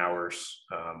long hours.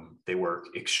 They work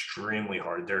extremely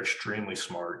hard. They're extremely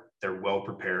smart. They're well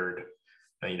prepared.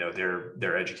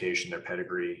 Their education, their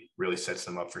pedigree really sets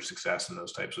them up for success in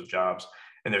those types of jobs.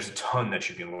 And there's a ton that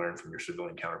you can learn from your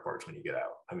civilian counterparts when you get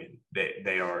out. I mean,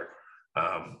 they are,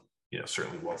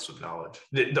 certainly wealths of knowledge.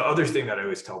 The other thing that I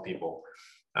always tell people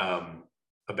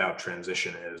about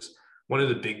transition is one of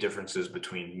the big differences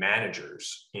between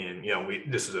managers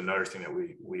this is another thing that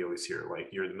we always hear, like,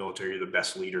 you're the military, you're the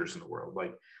best leaders in the world.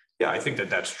 Like, yeah, I think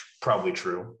that's probably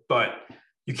true, but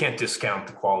you can't discount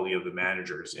the quality of the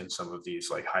managers in some of these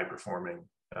like high performing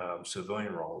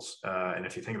civilian roles. And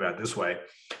if you think about it this way,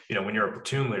 when you're a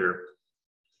platoon leader,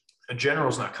 a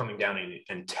general's not coming down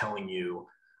and telling you,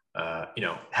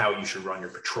 how you should run your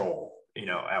patrol,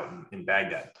 out in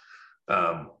Baghdad.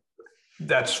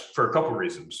 That's for a couple of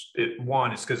reasons.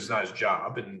 One is because it's not his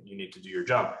job and you need to do your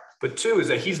job. But two is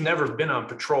that he's never been on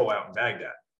patrol out in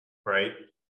Baghdad, right?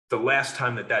 The last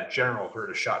time that general heard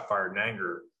a shot fired in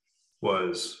anger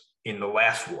was in the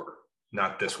last war,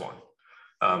 not this one.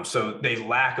 So they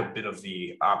lack a bit of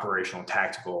the operational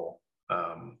tactical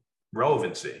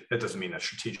relevancy. That doesn't mean that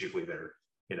strategically they're,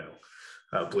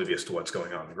 oblivious to what's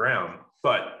going on the ground,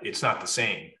 but it's not the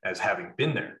same as having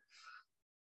been there.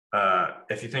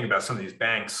 If you think about some of these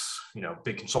banks,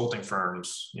 big consulting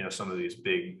firms, some of these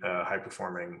big high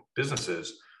performing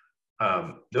businesses,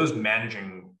 those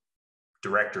managing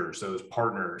directors, those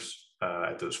partners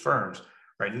at those firms,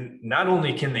 right? Not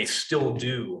only can they still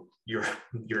do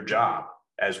your job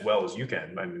as well as you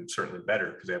can, I mean, certainly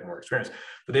better because they have more experience,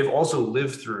 but they've also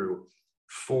lived through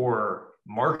 4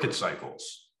 market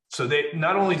cycles. So they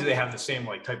not only do they have the same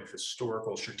like type of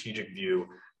historical strategic view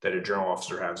that a general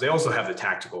officer has, they also have the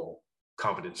tactical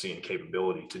competency and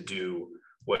capability to do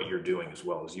what you're doing as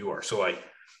well as you are. So like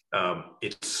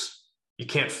you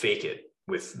can't fake it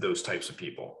with those types of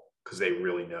people because they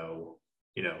really know,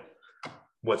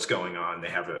 what's going on. They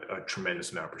have a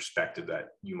tremendous amount of perspective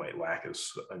that you might lack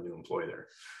as a new employee there.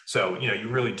 So, you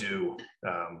really do.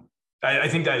 I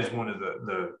think that is one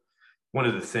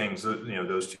of the things,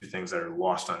 those 2 things that are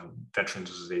lost on veterans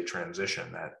as they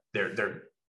transition, that they're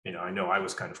I know I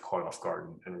was kind of caught off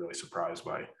guard and really surprised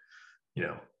by,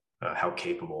 how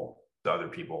capable the other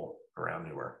people around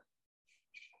me were.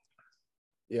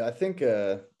 Yeah, I think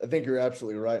you're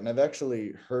absolutely right. And I've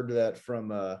actually heard that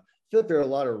from, I feel like there are a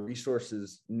lot of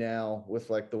resources now with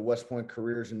like the West Point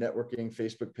Careers and Networking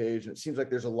Facebook page. And it seems like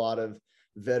there's a lot of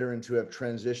veterans who have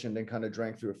transitioned and kind of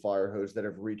drank through a fire hose that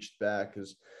have reached back.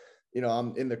 Because,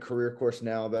 I'm in the career course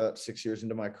now, about 6 years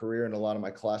into my career, and a lot of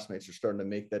my classmates are starting to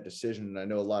make that decision. And I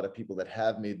know a lot of people that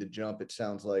have made the jump. It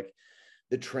sounds like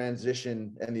the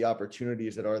transition and the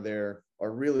opportunities that are there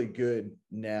are really good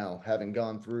now, having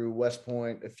gone through West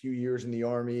Point, a few years in the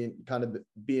Army, and kind of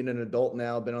being an adult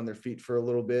now, been on their feet for a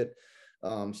little bit.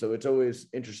 So it's always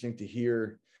interesting to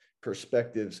hear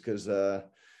perspectives, because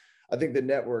I think the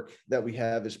network that we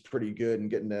have is pretty good, and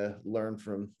getting to learn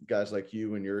from guys like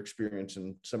you and your experience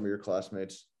and some of your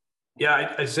classmates.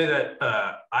 Yeah, I'd say that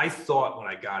I thought when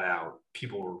I got out,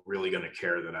 people were really going to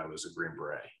care that I was a Green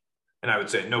Beret. And I would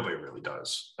say nobody really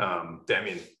does. I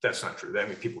mean, that's not true. I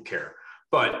mean, people care.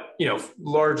 But,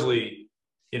 largely,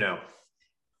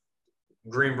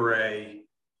 Green Beret,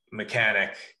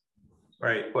 mechanic,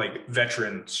 right? Like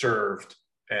veteran, served,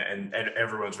 and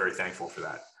everyone's very thankful for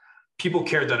that. People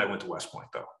cared that I went to West Point,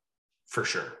 though, for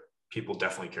sure. People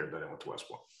definitely cared that I went to West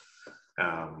Point.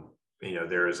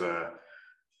 There is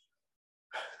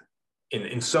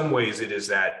in some ways, it is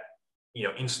that,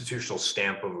 institutional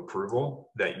stamp of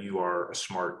approval that you are a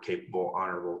smart, capable,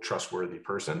 honorable, trustworthy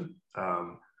person,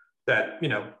 that,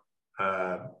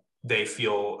 they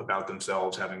feel about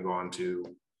themselves having gone to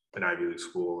an Ivy League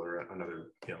school or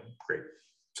another, great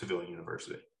civilian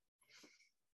university.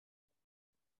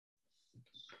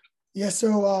 Yeah.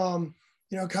 So,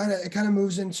 it kind of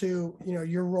moves into,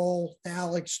 your role now,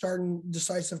 like starting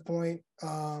Decisive Point.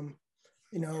 Talk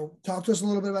to us a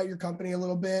little bit about your company a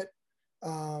little bit,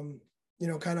 kind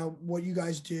of what you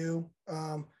guys do.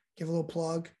 Give a little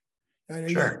plug. I know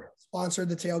you guys sponsored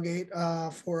the tailgate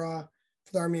for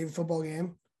the Army Navy football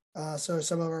game. So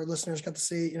some of our listeners got to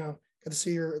see at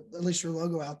least your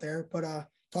logo out there, but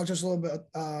talk to us a little bit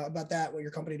about that, what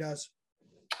your company does.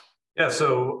 Yeah.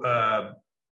 So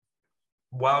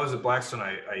while I was at Blackstone,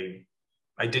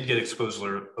 I did get exposed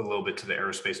a little bit to the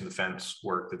aerospace and defense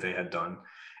work that they had done.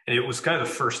 And it was kind of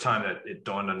the first time that it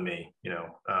dawned on me,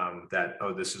 that,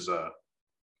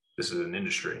 this is an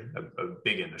industry, a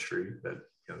big industry that,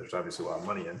 there's obviously a lot of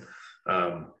money in.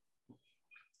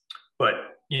 But,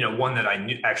 one that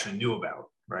I actually knew about,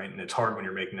 right? And it's hard when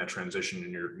you're making that transition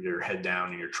and you're head down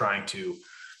and you're trying to,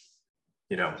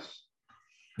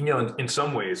 in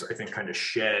some ways, I think kind of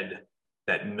shed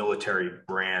that military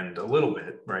brand a little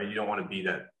bit, right? You don't want to be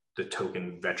the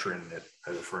token veteran at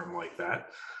a firm like that.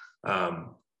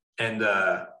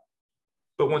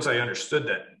 But once I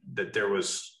understood that there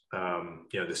was,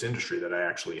 this industry that I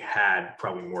actually had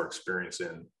probably more experience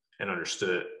in and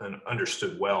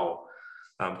understood well,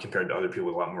 compared to other people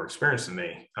with a lot more experience than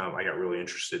me, I got really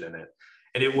interested in it.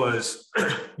 And it was,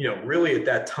 really at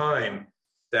that time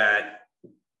that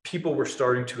people were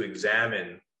starting to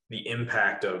examine the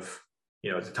impact of,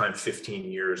 at the time,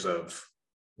 15 years of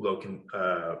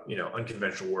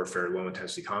unconventional warfare, low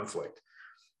intensity conflict.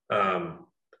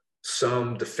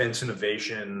 Some defense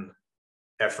innovation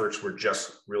efforts were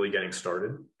just really getting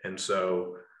started. And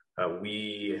so I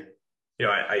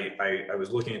was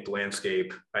looking at the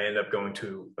landscape. I ended up going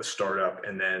to a startup,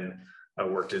 and then I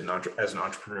worked as an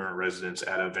entrepreneur in residence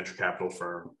at a venture capital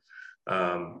firm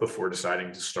before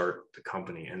deciding to start the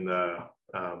company. And the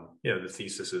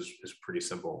thesis is pretty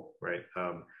simple, right?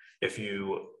 If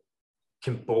you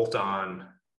can bolt on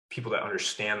people that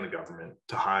understand the government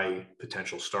to high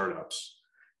potential startups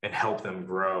and help them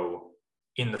grow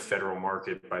in the federal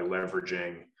market by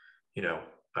leveraging,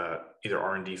 either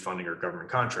R&D funding or government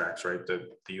contracts, right? The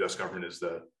U.S. government is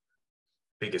the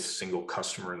biggest single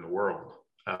customer in the world.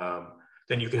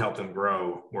 Then you can help them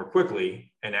grow more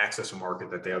quickly and access a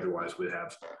market that they otherwise would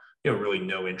have, really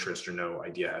no interest or no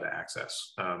idea how to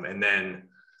access. And then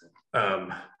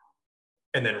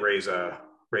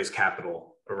raise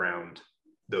capital around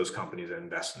those companies that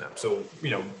invest in them. So,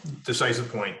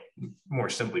 Decisive Point, more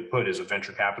simply put, is a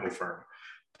venture capital firm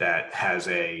that has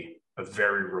a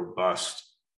very robust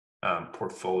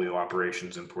portfolio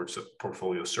operations and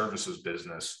portfolio services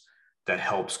business that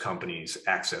helps companies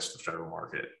access the federal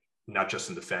market, not just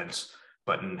in defense,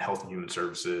 but in health and human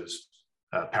services,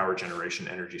 power generation,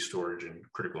 energy storage, and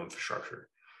critical infrastructure.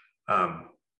 And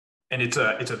it's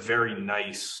a very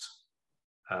nice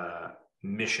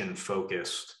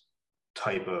mission-focused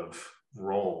type of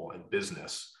role and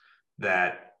business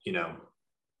that,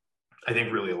 I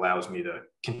think really allows me to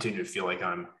continue to feel like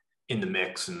I'm in the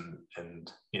mix and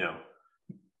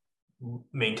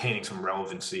maintaining some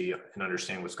relevancy and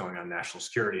understanding what's going on in national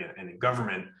security and in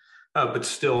government, but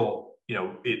still,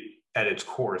 it at its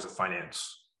core is a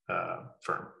finance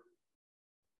firm.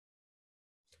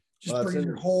 Just bringing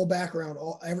your whole background,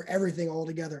 everything all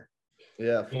together.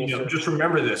 Yeah. Just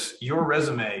remember this: your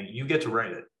resume, you get to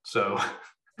write it. So,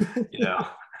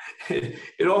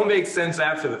 it all makes sense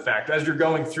after the fact. As you're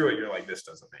going through it, you're like, this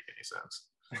doesn't make any sense.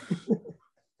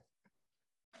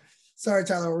 Sorry,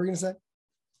 Tyler, what were you going to say?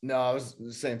 No, I was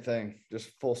the same thing, just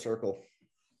full circle.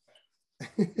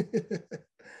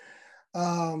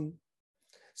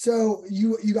 So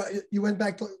you went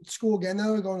back to school again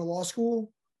though, going to law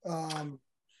school?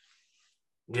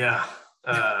 Yeah.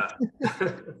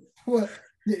 What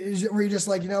were you just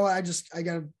like,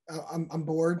 I'm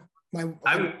bored. A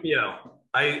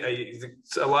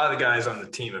lot of the guys on the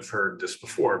team have heard this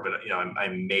before, but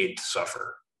I'm made to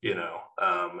suffer,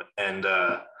 and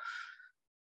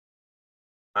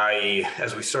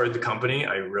as we started the company,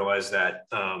 I realized that,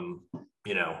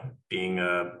 being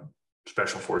a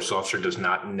special forces officer does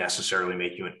not necessarily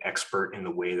make you an expert in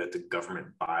the way that the government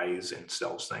buys and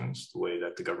sells things, the way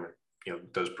that the government,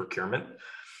 does procurement.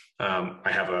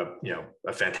 I have a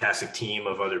fantastic team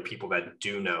of other people that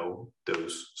do know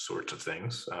those sorts of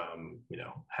things,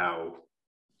 how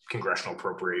congressional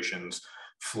appropriations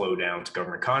flow down to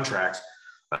government contracts.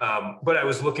 But I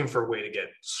was looking for a way to get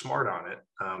smart on it.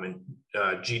 And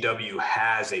GW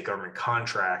has a government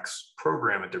contracts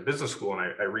program at their business school.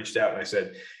 And I reached out and I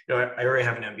said, I already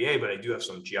have an MBA, but I do have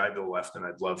some GI Bill left. And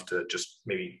I'd love to just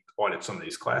maybe audit some of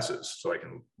these classes so I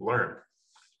can learn.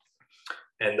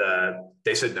 and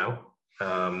they said no.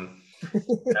 But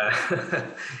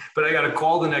I got a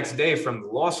call the next day from the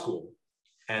law school,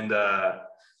 and one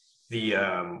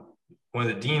of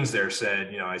the deans there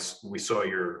said, we saw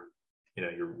your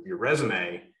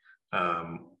resume.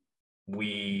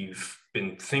 We've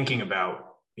been thinking about,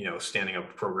 standing up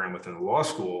a program within the law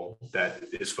school that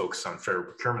is focused on federal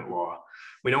procurement law.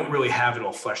 We don't really have it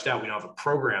all fleshed out. We don't have a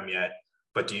program yet,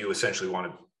 but do you essentially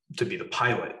want to be the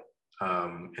pilot?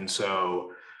 And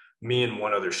so me and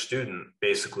one other student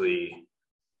basically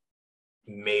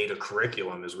made a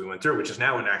curriculum as we went through, which is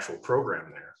now an actual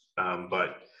program there.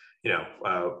 But,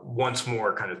 once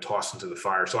more kind of tossed into the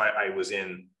fire. So I was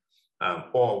in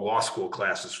all law school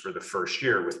classes for the first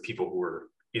year with people who were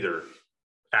either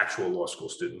actual law school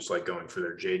students, like going for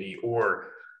their JD,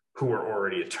 or who were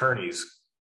already attorneys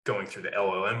going through the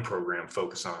LLM program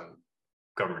focused on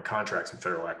government contracts and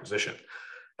federal acquisition.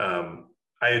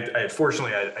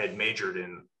 Fortunately, I had majored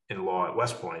in law at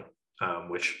West Point,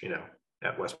 which,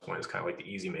 at West Point is kind of like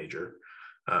the easy major.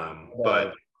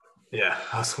 But yeah,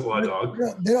 I was a law dog.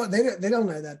 They don't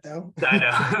know that though. I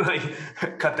know. Like,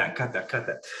 cut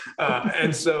that.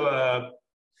 And so,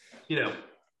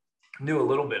 knew a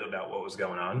little bit about what was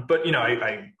going on, but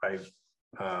I've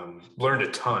learned a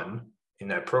ton in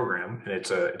that program, and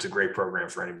it's a great program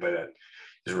for anybody that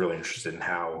is really interested in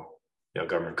how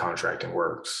government contracting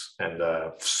works, and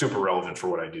super relevant for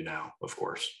what I do now, of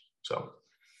course. So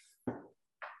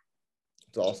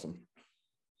it's awesome.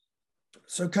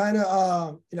 So kind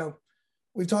of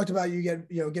we've talked about you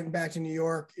getting back to New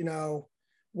York.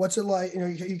 What's it like?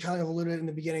 You kind of alluded in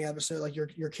the beginning episode, like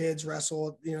your kids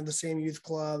wrestle, the same youth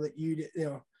club that you did,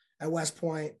 at West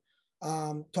Point.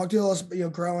 Talk to us,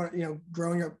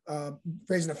 growing up,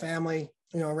 raising a family,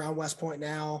 around West Point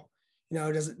now.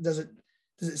 Has it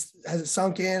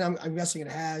sunk in? I'm guessing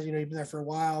it has. You've been there for a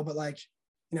while, but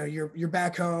you're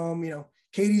back home.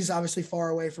 Katie's obviously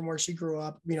far away from where she grew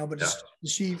up, but does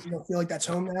she feel like that's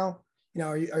home now?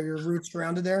 Are your roots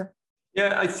grounded there?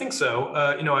 Yeah, I think so.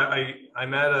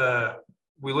 I'm at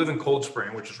we live in Cold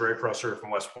Spring, which is right across the river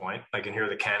from West Point. I can hear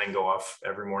the cannon go off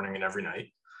every morning and every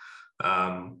night.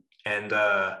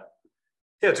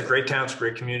 It's a great town. It's a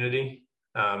great community.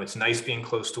 It's nice being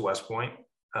close to West Point.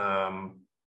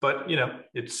 But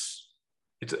it's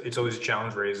always a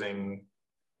challenge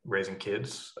raising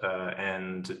kids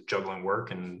and juggling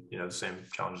work, and the same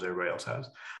challenges everybody else has.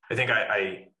 I think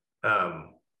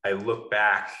I look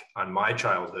back on my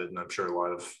childhood, and I'm sure a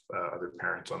lot of other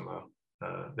parents on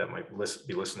that might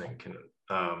be listening can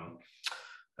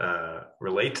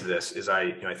relate to this. Is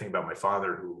I think about my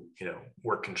father, who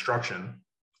worked construction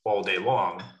all day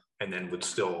long, and then would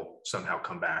still somehow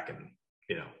come back and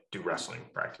do wrestling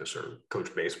practice or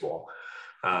coach baseball.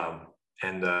 I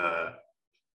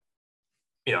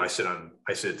sit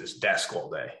at this desk all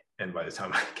day, and by the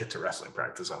time I get to wrestling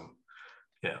practice, I'm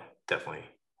definitely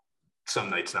some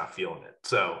nights not feeling it.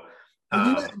 So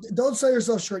don't sell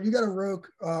yourself short. You got a rogue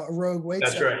weight.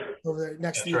 That's right. Over there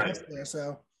next to you. Right. There,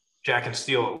 so Jack and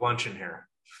Steel at lunch in here.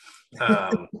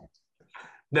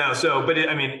 No, so but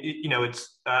it's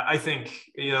I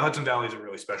think Hudson Valley is a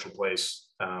really special place.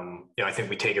 I think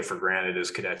we take it for granted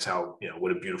as cadets how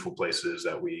what a beautiful place it is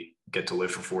that we get to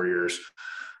live for 4 years.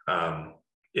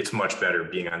 It's much better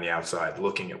being on the outside,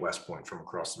 looking at West Point from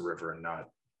across the river, and not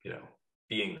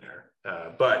being there.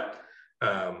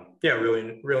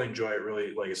 Really enjoy it.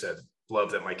 Really, like I said,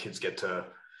 love that my kids get to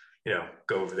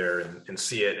go over there and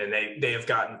see it, and they have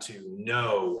gotten to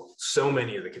know so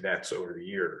many of the cadets over the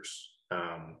years.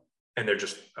 And they're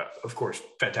just, of course,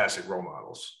 fantastic role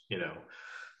models.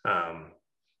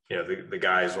 The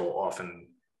guys will often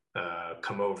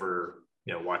come over,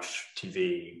 watch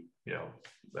TV,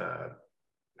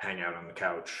 hang out on the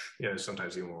couch,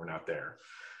 sometimes even when we're not there.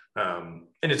 And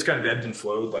it's kind of ebbed and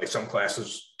flowed. Like some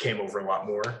classes came over a lot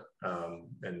more,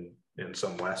 and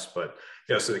some less. But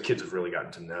so the kids have really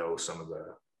gotten to know some of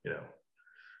the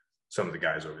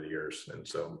guys over the years, and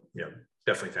so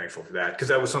definitely thankful for that, because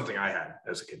that was something I had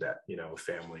as a cadet, a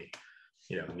family,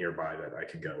 nearby that I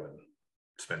could go and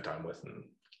spend time with and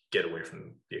get away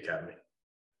from the academy.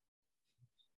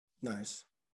 Nice.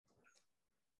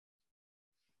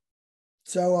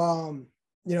 So,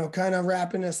 kind of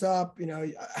wrapping this up,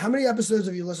 how many episodes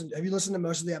have you listened? Have you listened to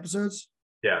most of the episodes?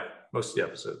 Yeah, most of the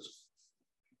episodes.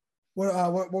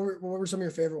 What were some of your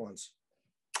favorite ones?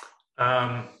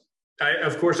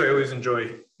 Of course, I always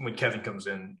enjoy when Kevin comes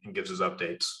in and gives us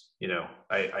updates.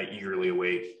 I eagerly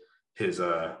await his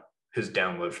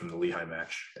download from the Lehigh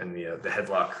match and the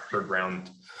headlock heard round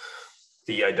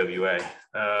the IWA.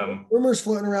 Rumors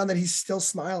floating around that he's still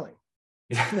smiling.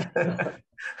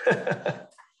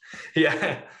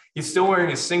 Yeah, He's still wearing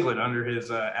his singlet under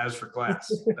his As for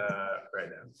Class right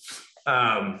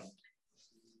now.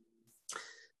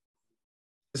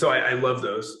 So I love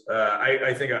those.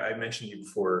 I think I mentioned you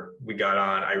before we got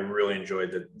on. I really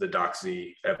enjoyed the Doc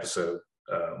Z episode.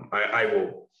 I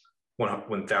will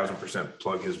 1000%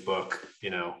 plug his book.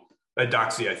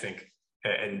 Doc Z, I think,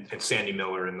 and Sandy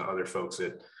Miller and the other folks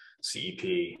at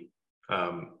CEP.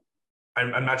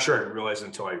 I'm not sure I realized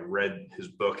until I read his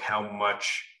book how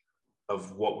much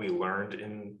of what we learned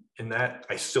in that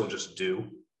I still just do,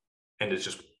 and it's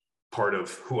just part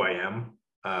of who I am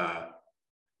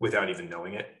without even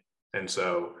knowing it. And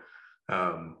so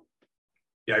I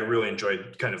really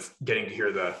enjoyed kind of getting to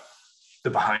hear the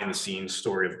behind the scenes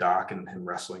story of Doc and him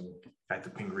wrestling at the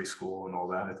Pingree School and all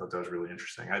that. I thought that was really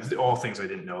interesting. All things I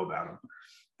didn't know about him.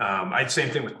 I'd same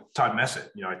thing with Todd Messett.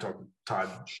 I talk to Todd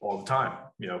all the time,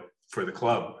 for the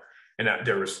club. And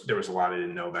there was a lot I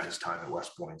didn't know about his time at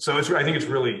West Point. So I think it's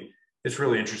really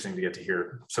interesting to get to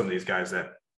hear some of these guys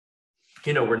that,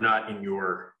 were not in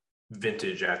your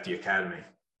vintage at the academy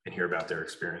and hear about their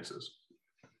experiences.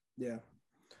 Yeah.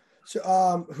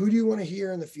 So who do you want to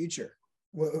hear in the future?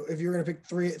 If you're going to pick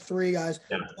three guys,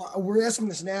 yeah. We're asking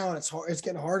this now and it's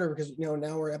getting harder because,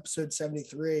 now we're episode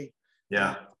 73.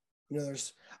 Yeah.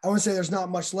 I want to say there's not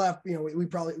much left.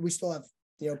 We still have,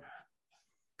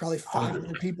 probably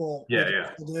 500 people.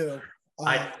 Yeah. To do.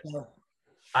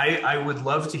 I would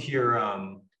love to hear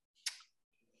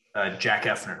Jack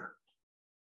Effner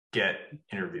get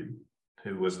interviewed,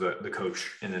 who was the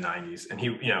coach in the 90s. And he,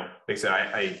 like I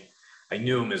said, I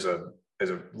knew him as a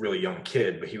really young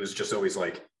kid, but he was just always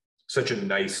like such a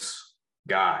nice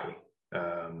guy.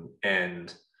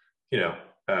 And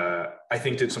I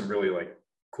think did some really like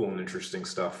cool and interesting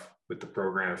stuff with the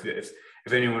program. If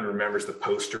anyone remembers the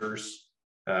posters,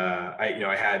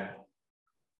 I had,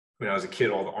 when I was a kid,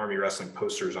 all the Army wrestling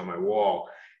posters on my wall,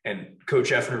 and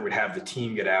Coach Effner would have the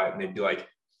team get out and they'd be like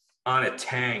on a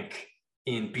tank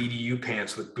in BDU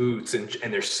pants with boots and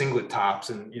their singlet tops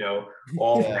and,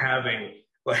 all having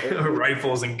like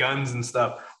rifles and guns and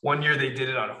stuff. One year they did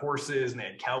it on horses and they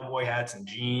had cowboy hats and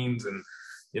jeans and,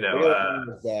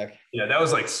 that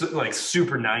was like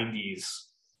super 90s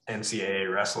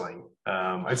NCAA wrestling.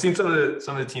 I've seen some of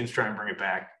the teams try and bring it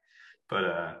back, but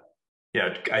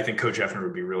I think Coach Effner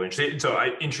would be really interesting. So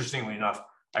interestingly enough,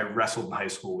 I wrestled in high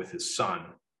school with his son,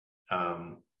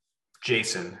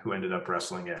 Jason, who ended up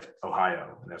wrestling at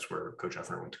Ohio, and that's where Coach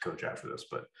Effner went to coach after this.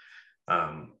 But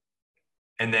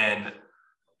and then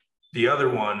the other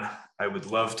one I would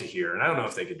love to hear, and I don't know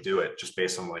if they could do it just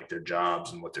based on like their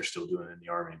jobs and what they're still doing in the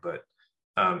Army, but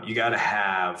you got to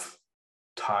have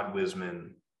Todd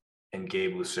Wisman and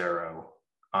Gabe Lucero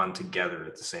on together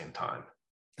at the same time.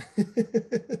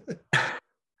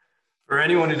 For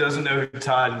anyone who doesn't know who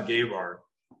Todd and Gabe are,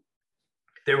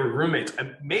 they were roommates,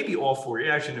 maybe all 4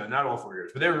 years. Actually, no, not all 4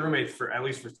 years, but they were roommates for at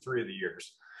least for 3 of the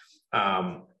years.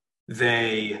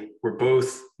 They were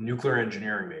both nuclear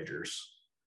engineering majors,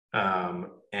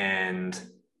 and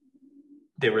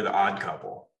they were the odd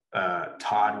couple.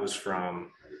 Todd was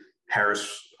from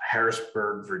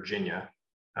Harrisburg, Virginia,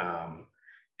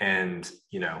 and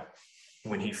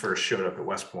when he first showed up at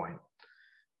West Point,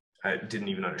 I didn't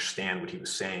even understand what he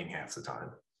was saying half the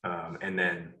time. And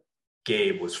then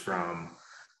Gabe was from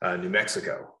New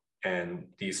Mexico, and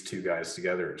these two guys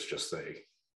together is just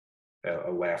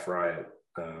a laugh riot.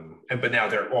 But now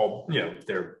they're all,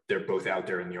 they're both out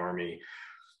there in the Army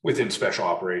within special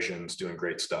operations doing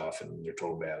great stuff, and they're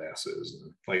total badasses.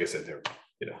 And like I said, they're,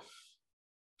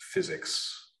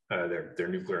 physics, they're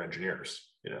nuclear engineers,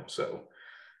 so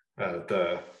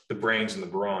the brains and the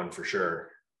brawn for sure.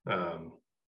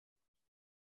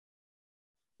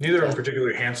 Neither of them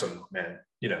particularly handsome men,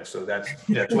 so that's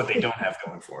what they don't have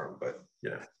going for them. But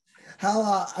how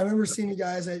I remember seeing you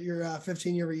guys at your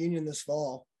 15-year reunion this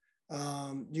fall.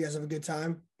 Do you guys have a good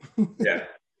time? Yeah,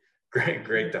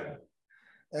 great time.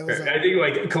 I think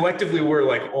like collectively we're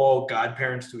like all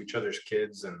godparents to each other's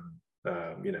kids, and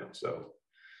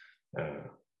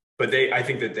but I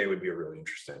think that they would be really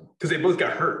interesting because they both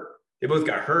got hurt.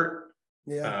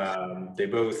 Yeah. They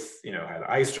both, had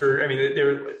eye surgery. I mean, they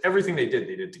were, everything they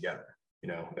did together.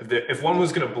 If one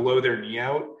was going to blow their knee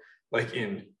out, like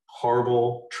in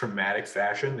horrible, traumatic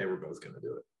fashion, they were both going to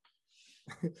do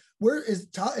it. Where is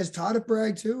Todd? Is Todd at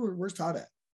Bragg too, or where's Todd at?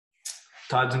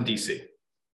 Todd's in DC.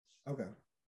 Okay.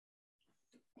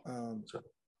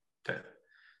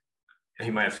 He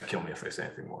might have to kill me if I say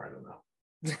anything more. I don't know.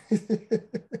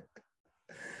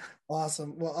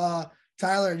 Awesome. Well,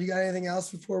 Tyler, you got anything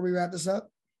else before we wrap this up?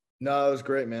 No, it was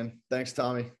great, man. Thanks,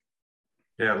 Tommy.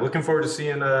 Yeah, looking forward to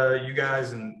seeing you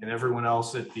guys and everyone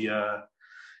else at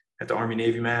at the Army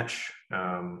Navy match.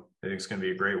 I think it's going to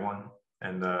be a great one.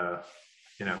 And,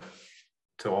 you know,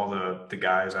 to all the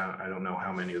guys, I don't know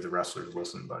how many of the wrestlers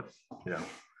listen, but, you know,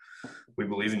 we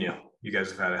believe in you. You guys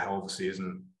have had a hell of a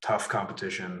season, tough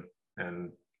competition,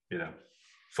 and, you know,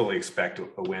 fully expect a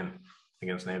win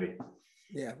against Navy.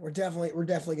 Yeah, we're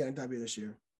definitely getting W this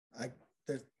year.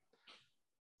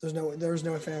 There's no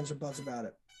ifs, ands, or buts about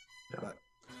it. Yeah. But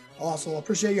awesome. I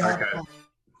appreciate you. Okay.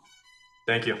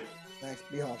 Thank you. Thanks.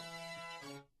 Be home.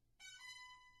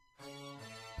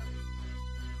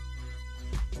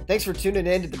 Thanks for tuning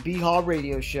in to the B-Haw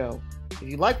Radio Show. If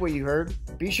you like what you heard,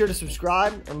 be sure to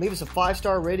subscribe and leave us a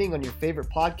 5-star rating on your favorite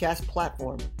podcast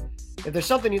platform. If there's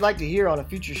something you'd like to hear on a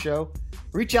future show,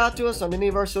 reach out to us on any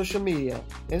of our social media,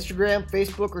 Instagram,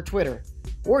 Facebook, or Twitter.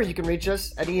 Or you can reach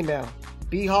us at email,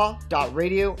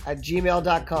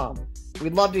 bhaw.radio@gmail.com.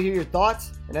 We'd love to hear your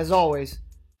thoughts, and as always,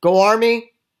 go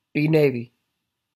Army, be Navy.